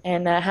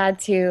 And I had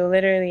to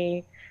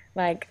literally,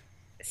 like,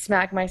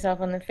 smack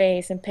myself on the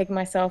face and pick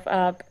myself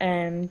up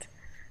and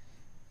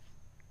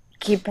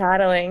keep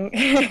paddling.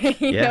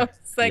 Yeah,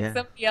 It's like yeah.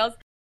 somebody else,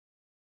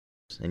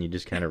 And you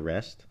just kind of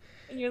rest.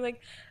 and you're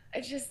like,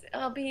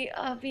 I'll be,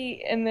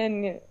 and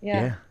then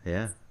yeah. Yeah,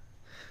 yeah.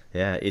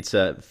 Yeah, it's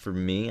for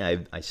me,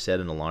 I set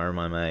an alarm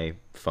on my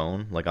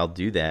phone. Like I'll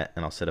do that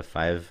and I'll set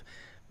a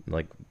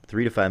like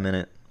 3 to 5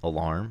 minute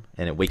alarm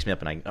and it wakes me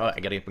up and I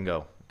gotta get up and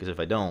go. Because if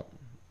I don't,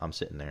 I'm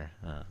sitting there.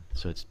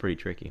 So it's pretty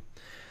tricky.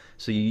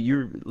 So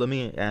let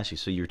me ask you,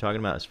 so you were talking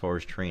about as far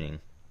as training,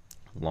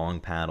 long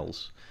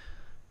paddles.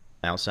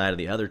 Outside of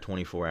the other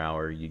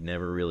 24-hour, you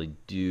never really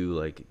do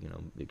like,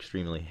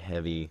 extremely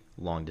heavy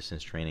long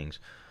distance trainings.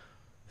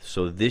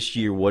 So this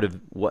year, what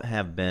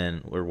have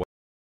been, or what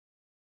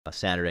a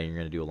Saturday you're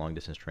going to do a long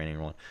distance training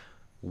run,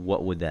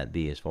 what would that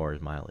be as far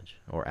as mileage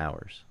or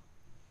hours?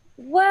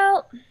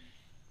 Well,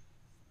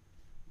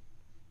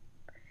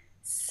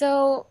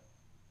 so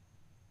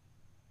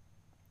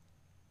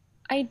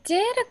I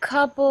did a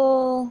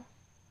couple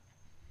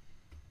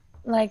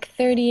like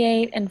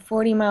 38 and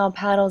 40-mile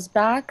paddles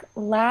back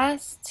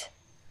last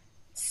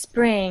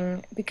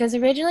spring because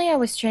originally I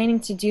was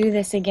training to do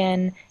this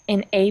again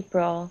in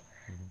April,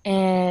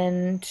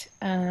 and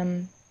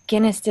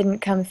Guinness didn't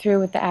come through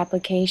with the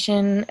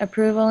application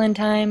approval in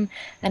time,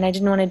 and I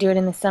didn't want to do it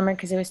in the summer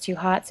because it was too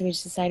hot, so we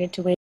just decided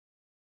to wait.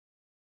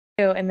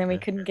 And then we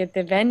couldn't get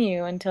the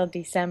venue until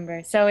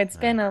December. So it's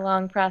been a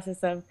long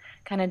process of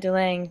kind of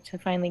delaying to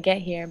finally get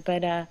here.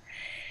 But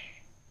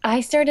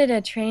I started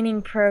a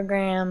training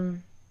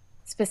program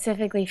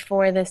specifically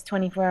for this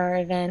 24-hour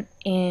event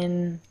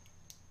in,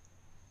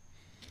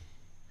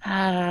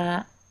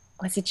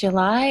 was it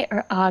July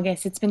or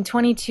August? It's been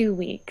 22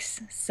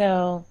 weeks.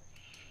 So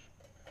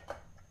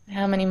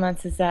how many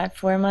months is that?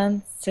 4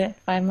 months?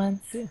 5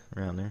 months? Yeah,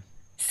 around there.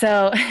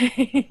 So,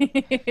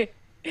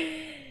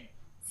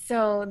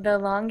 so the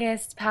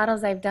longest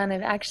paddles I've done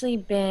have actually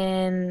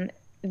been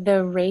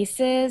the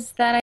races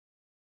that I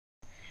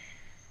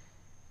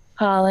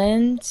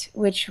Holland,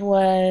 which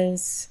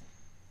was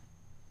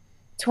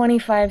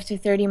 25 to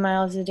 30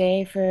 miles a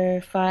day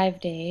for 5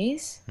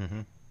 days.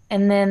 Mm-hmm.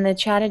 And then the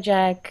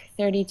Chattajack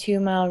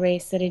 32-mile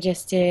race that I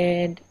just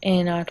did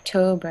in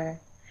October.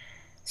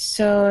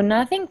 So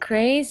nothing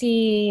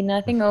crazy,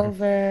 nothing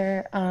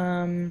over,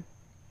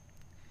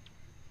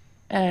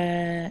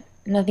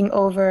 nothing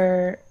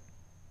over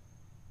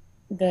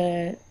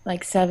the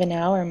like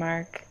 7-hour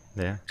mark.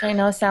 Yeah. Which I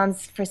know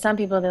sounds, for some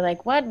people, they're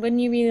like, what? Wouldn't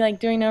you be like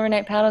doing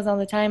overnight paddles all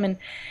the time?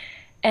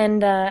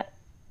 And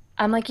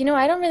I'm like,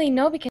 I don't really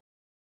know, because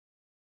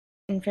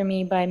for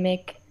me by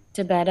Mick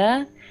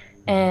Tabetta,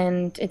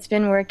 and it's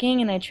been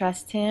working and I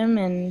trust him,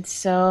 and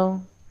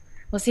so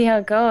we'll see how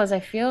it goes. I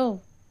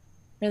feel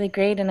really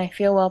great and I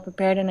feel well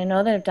prepared, and I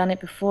know that I've done it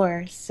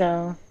before,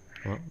 so.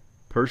 Well,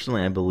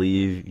 personally, I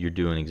believe you're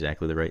doing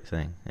exactly the right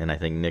thing, and I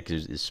think Nick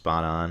is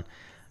spot on,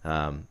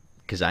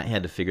 because I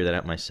had to figure that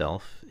out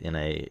myself,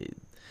 and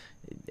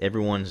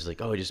everyone's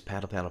like, oh, just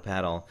paddle, paddle,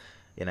 paddle,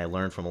 and I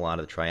learned from a lot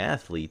of the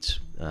triathletes,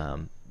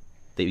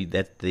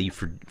 they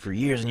for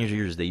years and years and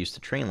years they used to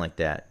train like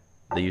that.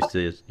 They used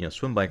to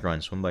swim, bike,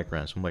 run, swim, bike,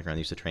 run, swim, bike, run. They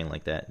used to train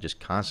like that just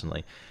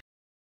constantly.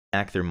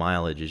 Back their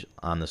mileage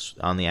on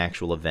the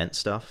actual event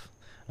stuff,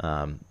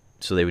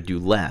 so they would do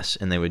less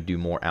and they would do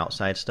more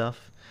outside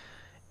stuff,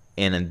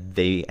 and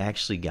they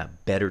actually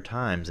got better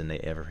times than they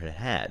ever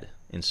had.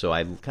 And so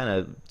I kind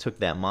of took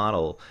that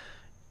model.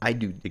 I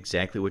do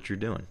exactly what you're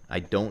doing. I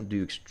don't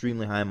do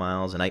extremely high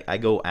miles, and I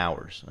go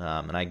hours.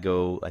 And I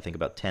think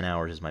about 10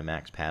 hours is my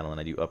max paddle,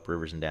 and I do up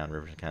rivers and down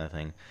rivers kind of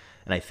thing.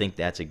 And I think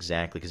that's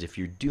exactly, because if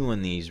you're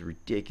doing these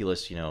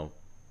ridiculous,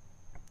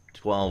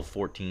 12,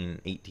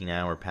 14,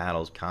 18-hour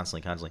paddles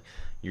constantly,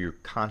 you're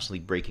constantly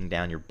breaking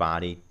down your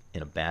body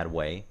in a bad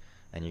way,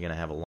 and you're going to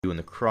have doing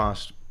the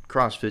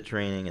CrossFit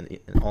training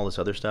and all this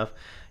other stuff,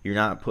 you're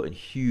not putting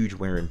huge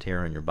wear and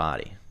tear on your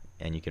body,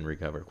 and you can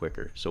recover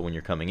quicker. So when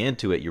you're coming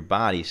into it, your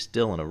body's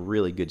still in a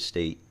really good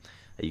state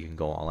that you can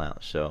go all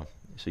out. So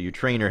your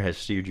trainer has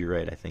steered you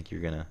right. I think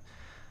you're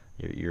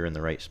in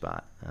the right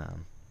spot.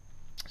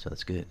 So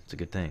that's good. It's a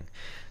good thing.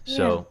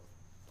 So, yeah.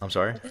 I'm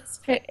sorry?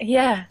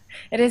 Yeah,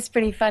 it is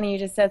pretty funny. You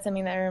just said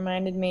something that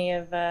reminded me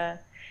of, and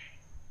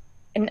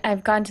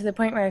I've gotten to the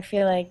point where I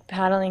feel like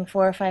paddling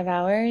 4 or 5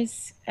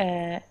 hours,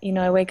 I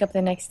wake up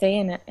the next day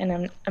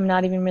and I'm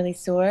not even really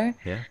sore.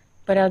 Yeah.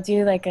 But I'll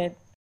do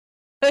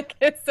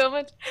it's so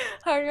much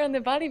harder on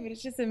the body, but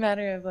it's just a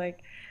matter of like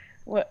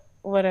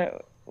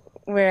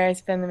where I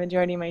spend the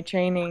majority of my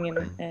training,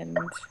 and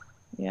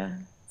yeah.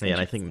 Yeah, and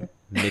I think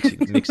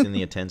mixing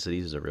the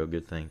intensities is a real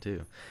good thing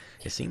too.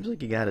 It seems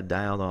like you got to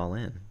dial it all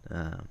in.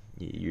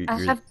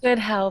 I have good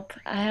help.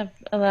 I have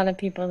a lot of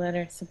people that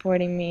are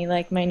supporting me,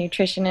 like my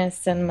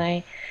nutritionist and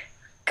my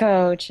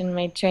coach and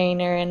my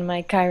trainer and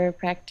my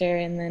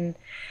chiropractor, and then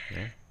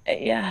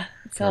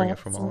it's all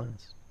from all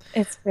ends.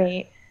 It's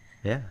great.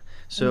 Yeah.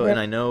 So, and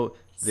I know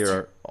there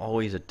are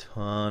always a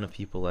ton of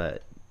people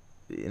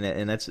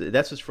and that's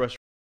what's frustrating.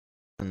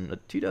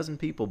 24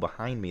 people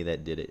behind me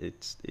that did it.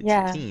 It's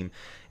a team,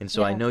 and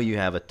so I know you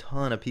have a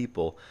ton of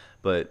people.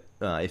 But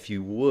if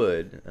you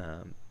would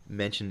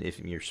mention if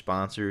your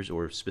sponsors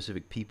or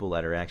specific people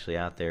that are actually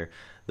out there,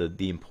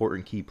 the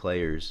important key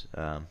players,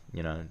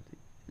 you know,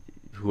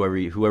 whoever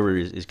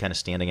is kind of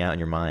standing out in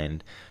your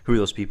mind, who are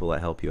those people that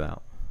help you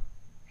out?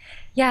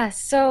 Yeah,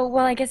 so,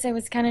 well, I guess I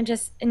was kind of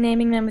just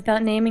naming them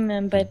without naming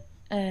them, but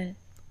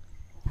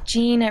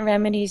Jean at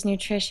Remedies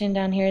Nutrition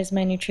down here is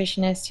my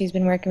nutritionist who's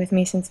been working with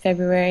me since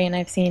February, and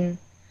I've seen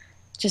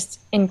just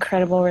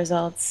incredible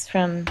results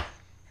from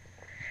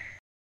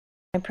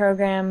my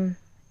program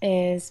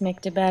is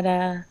Mick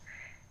DeBetta,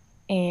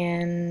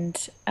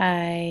 and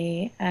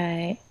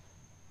I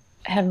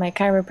have my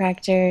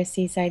chiropractor,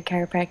 Seaside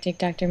Chiropractic,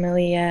 Dr.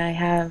 Malia. I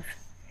have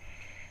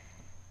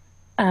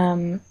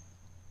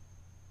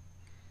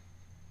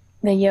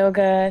the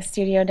yoga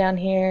studio down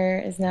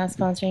here is now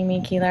sponsoring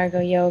me, Key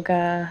Largo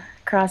Yoga.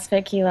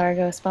 CrossFit Key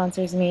Largo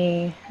sponsors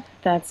me.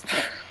 That's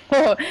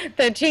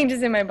the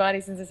changes in my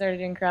body since I started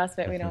doing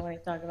CrossFit. We don't want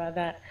to talk about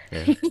that.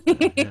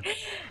 Yeah.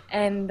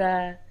 And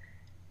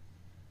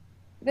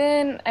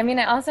then, I mean,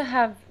 I also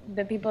have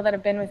the people that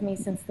have been with me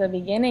since the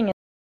beginning.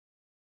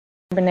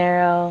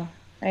 Habanero.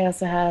 I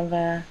also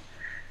have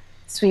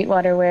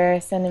Sweetwater Wear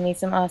sending me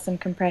some awesome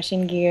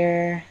compression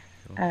gear.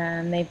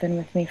 They've been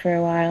with me for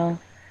a while.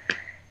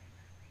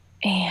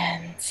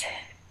 And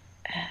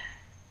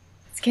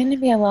it's going to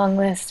be a long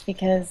list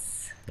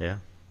because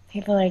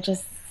people are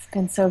just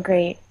been so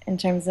great in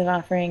terms of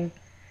offering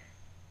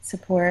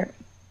support.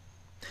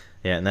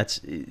 Yeah, and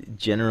that's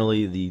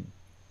generally the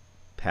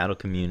paddle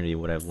community.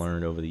 What I've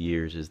learned over the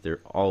years is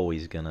they're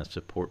always going to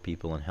support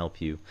people and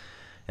help you,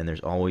 and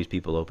there's always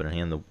people open at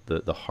hand.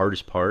 The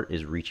hardest part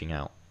is reaching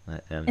out.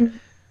 And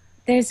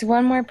there's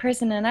one more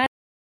person, and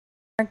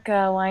Mark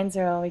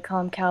Weinzerl, we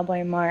call him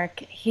Cowboy Mark.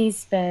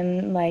 He's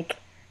been like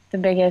the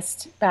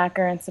biggest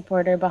backer and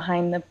supporter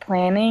behind the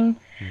planning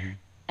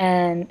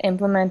and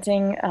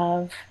implementing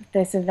of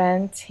this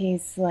event.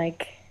 He's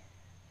like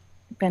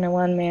been a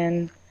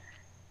one-man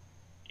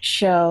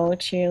show,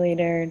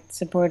 cheerleader,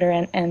 supporter,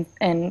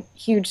 and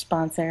huge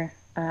sponsor,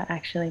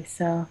 actually.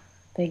 So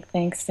big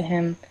thanks to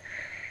him.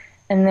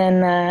 And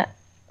then,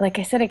 like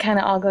I said, it kind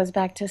of all goes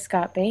back to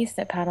Scott Bass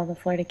at Paddle the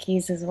Florida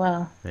Keys as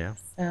well. Yeah.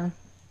 So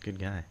good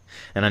guy.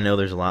 And I know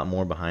there's a lot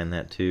more behind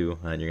that too.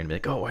 And you're gonna be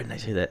like, oh, why didn't I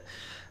say that?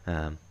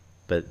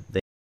 But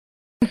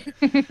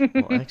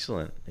well,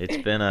 excellent. It's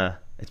been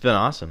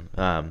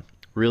awesome.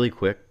 Really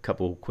quick,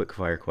 couple quick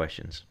fire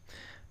questions.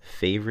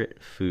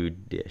 Favorite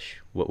food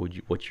dish?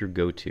 What's your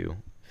go-to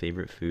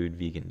favorite food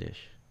vegan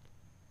dish?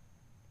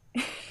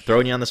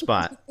 Throwing you on the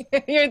spot.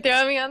 You're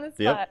throwing me on the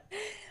spot. Yep.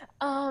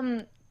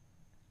 And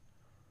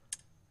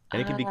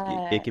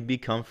it can be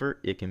comfort.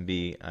 It can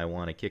be I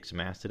want to kick some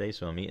ass today,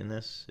 so I'm eating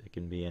this. It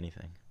can be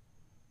anything.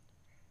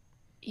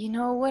 You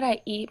know what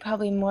I eat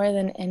probably more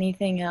than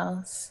anything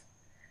else,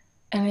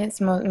 and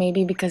it's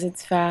maybe because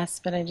it's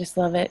fast, but I just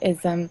love it,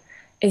 is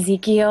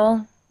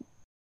Ezekiel,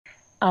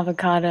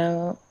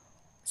 avocado,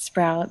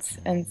 sprouts,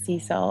 and sea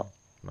salt.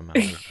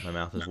 My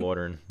mouth is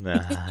watering.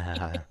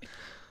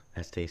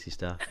 That's tasty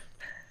stuff.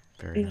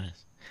 Very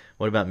nice.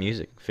 What about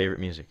music? Favorite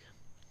music?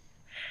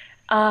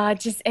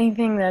 Just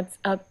anything that's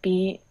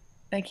upbeat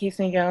that keeps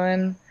me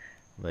going.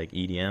 Like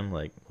EDM,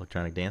 like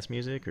electronic dance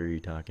music, or are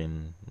you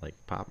talking like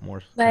pop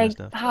more? Like kind of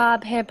stuff?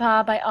 Pop, hip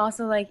hop. I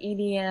also like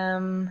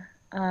EDM.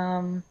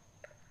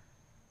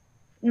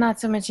 Not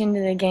so much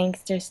into the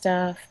gangster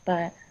stuff,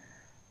 but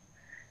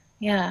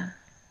yeah.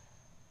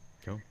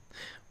 Cool.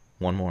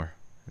 One more.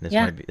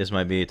 This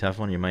might be a tough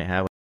one. You might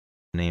have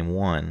name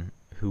one.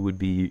 Who would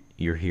be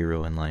your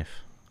hero in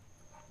life?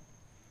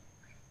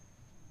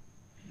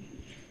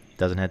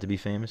 Doesn't have to be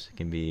famous. It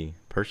can be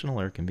personal,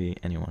 or it can be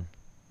anyone.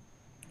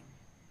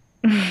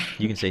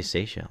 You can say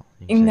Seychelle.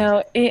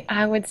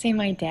 I would say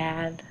my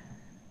dad.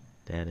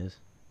 Dad is?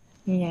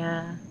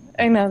 Yeah.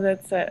 I know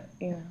that's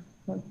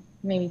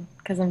maybe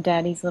because I'm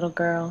daddy's little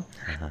girl.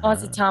 I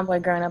was a tomboy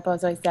growing up. I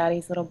was always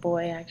daddy's little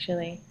boy,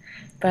 actually.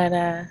 But,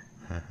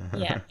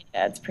 yeah,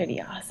 dad's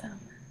pretty awesome.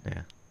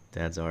 Yeah,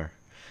 dads are.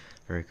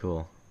 Very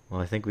cool.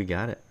 Well, I think we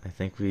got it. I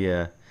think we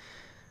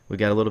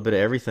got a little bit of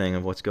everything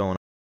of what's going on.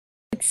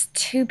 It's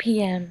 2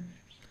 p.m.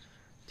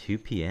 2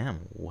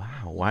 p.m.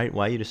 Wow. Why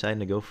are you deciding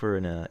to go for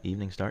an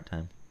evening start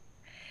time?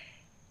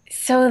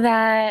 So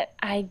that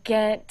I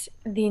get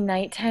the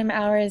nighttime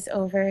hours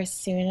over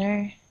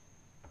sooner.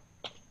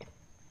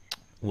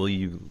 Will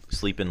you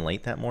sleep in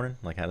late that morning?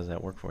 Like, how does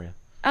that work for you?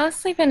 I'll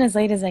sleep in as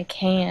late as I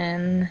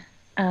can.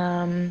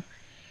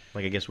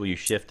 Like, I guess, will you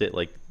shift it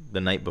like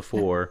the night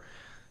before,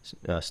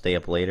 stay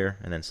up later,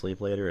 and then sleep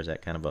later? Is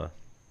that kind of a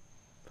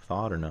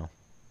thought or no?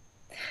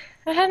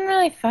 I hadn't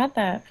really thought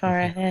that far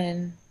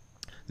ahead.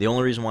 The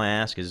only reason why I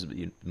ask is,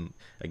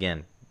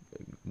 again,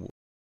 you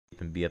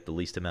can be up the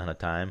least amount of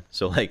time.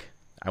 So, like,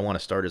 I want to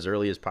start as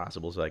early as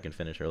possible so I can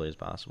finish early as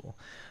possible.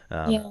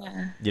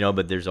 Yeah.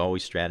 But there's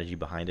always strategy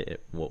behind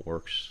it. What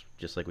works,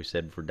 just like we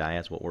said for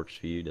diets, what works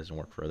for you doesn't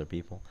work for other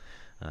people.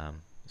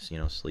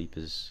 Sleep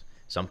is,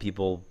 some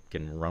people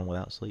can run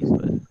without sleep,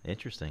 but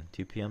interesting.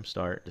 2 p.m.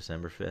 start,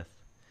 December 5th.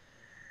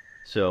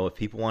 So if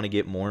people want to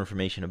get more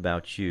information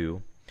about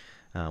you,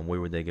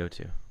 where would they go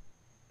to?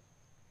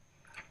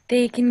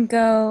 They can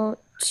go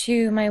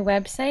to my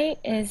website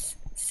is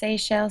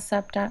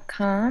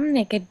SeychelleSUP.com.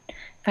 They could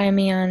find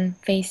me on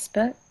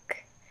Facebook.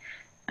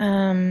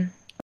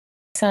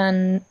 It's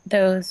on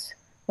those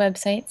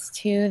websites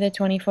too, the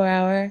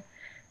 24-hour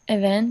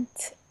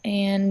event.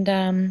 And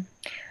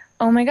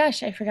oh my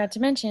gosh, I forgot to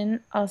mention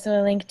also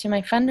a link to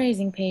my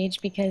fundraising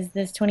page, because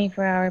this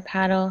 24-hour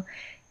paddle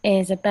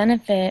is a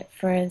benefit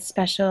for the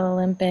Special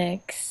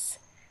Olympics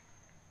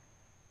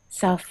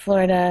South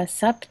Florida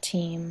SUP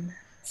Team.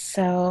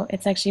 So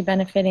it's actually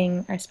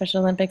benefiting our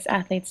Special Olympics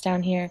athletes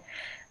down here,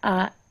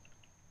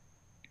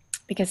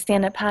 because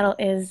stand-up paddle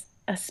is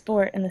a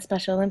sport in the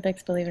Special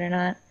Olympics, believe it or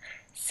not.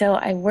 So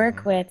I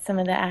work with some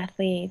of the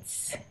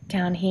athletes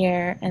down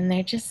here, and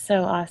they're just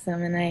so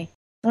awesome, and I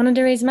wanted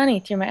to raise money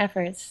through my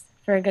efforts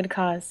for a good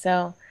cause.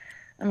 So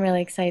I'm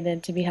really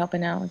excited to be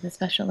helping out with the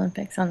Special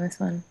Olympics on this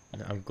one.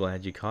 I'm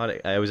glad you caught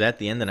it. I was at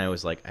the end and I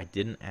was like, I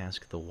didn't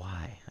ask the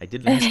why. I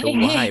didn't ask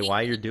the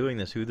why you're doing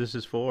this, who this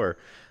is for.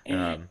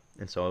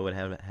 And so I would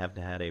have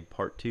to have a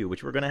part 2,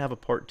 which we're going to have a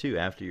part 2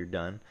 after you're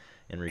done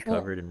and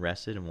recovered and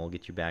rested, and we'll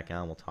get you back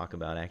on. We'll talk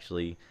about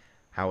actually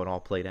how it all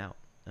played out.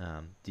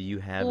 Do you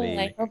have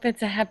I hope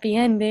it's a happy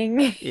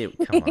ending.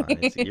 Come on,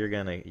 you're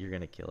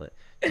gonna kill it.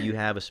 Do you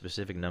have a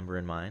specific number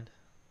in mind?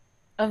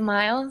 Of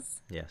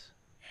miles? Yes.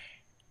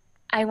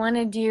 I want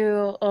to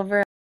do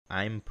over.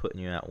 I'm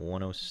putting you at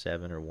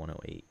 107 or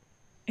 108.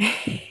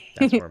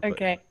 That's where I'm putting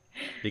okay.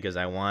 you. Because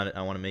I want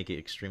to make it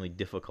extremely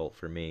difficult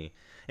for me.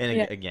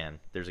 And again,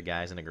 there's a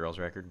guys and a girls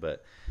record,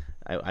 but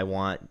I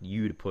want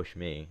you to push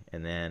me,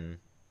 and then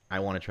I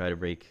want to try to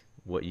break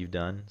what you've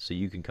done, so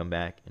you can come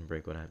back and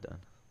break what I've done,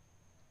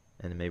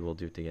 and then maybe we'll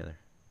do it together.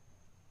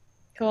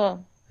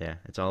 Cool. Yeah,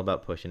 it's all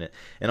about pushing it.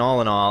 And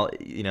all in all,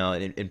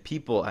 and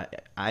people,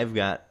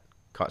 I've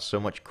caught so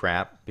much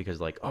crap because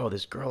like, oh,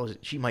 this girl,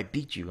 she might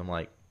beat you. I'm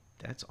like,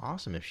 that's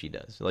awesome if she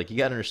does. Like, you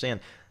got to understand,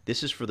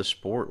 this is for the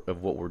sport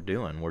of what we're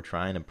doing. We're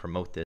trying to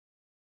promote this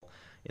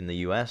in the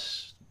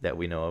U.S. that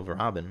we know of.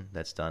 Robin,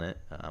 that's done it.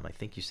 I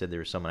think you said there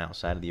was someone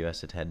outside of the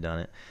U.S. that had done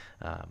it.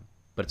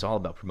 But it's all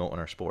about promoting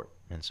our sport,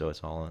 and so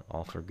it's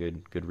all for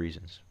good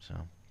reasons. So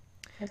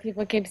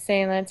people keep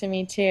saying that to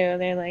me too.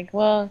 They're like,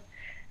 well,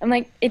 I'm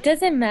like, it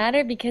doesn't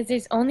matter because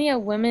there's only a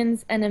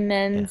women's and a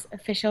men's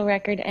official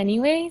record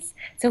anyways,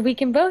 so we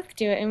can both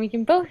do it and we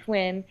can both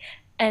win.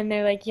 And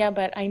they're like, yeah,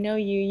 but I know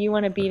you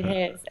want to beat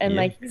his, and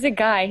like, he's a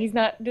guy,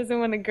 doesn't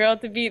want a girl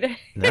to beat him.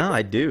 No,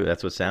 I do.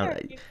 That's what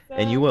sounds,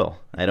 and you will.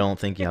 I don't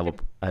think you'll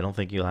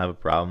have a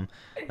problem.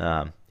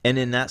 And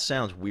then that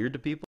sounds weird to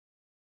people.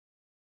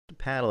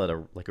 Paddle at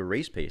a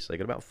race pace, like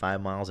at about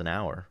 5 miles an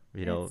hour.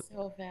 It's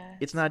so fast.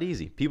 It's not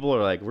easy. People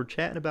are like, we're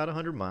chatting about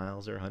 100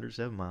 miles or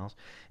 107 miles,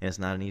 and it's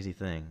not an easy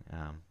thing.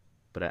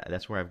 But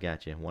that's where I've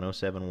got you,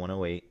 107,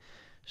 108.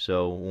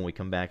 So when we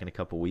come back in a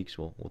couple weeks,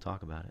 we'll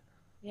talk about it.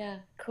 Yeah,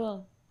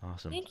 cool.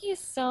 Awesome. Thank you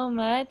so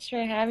much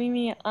for having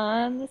me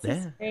on. This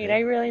is great. I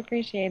really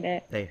appreciate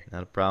it. Hey,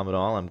 not a problem at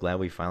all. I'm glad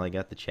we finally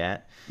got the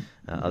chat,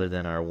 other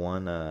than our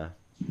one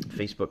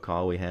Facebook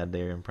call we had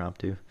there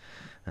impromptu.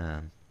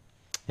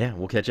 Yeah,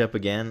 we'll catch up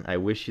again. I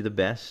wish you the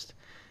best,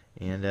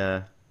 and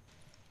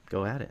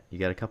go at it. You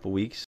got a couple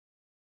weeks.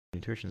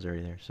 Nutrition's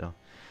already there, so.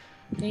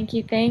 Thank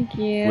you.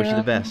 Wish you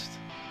the best.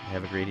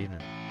 Have a great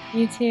evening.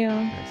 You too. All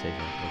right, safe.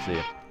 We'll see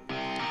you.